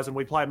horizon.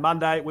 We play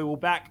Monday. We will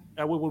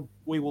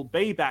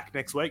be back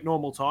next week,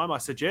 normal time, I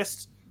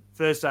suggest.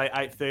 Thursday,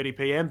 8:30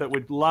 p.m. But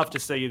we'd love to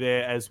see you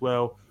there as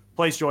well.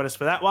 Please join us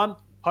for that one.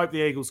 Hope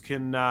the Eagles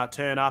can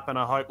turn up, and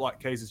I hope,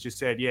 like Keys has just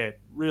said,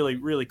 really,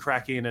 really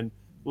crack in and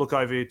look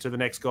over to the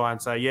next guy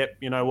and say, yep,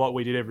 you know what,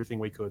 we did everything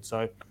we could.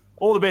 So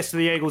all the best to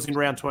the Eagles in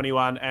round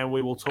 21, and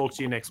we will talk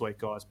to you next week,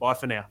 guys. Bye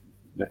for now.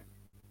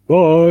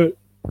 Bye.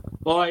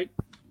 Bye.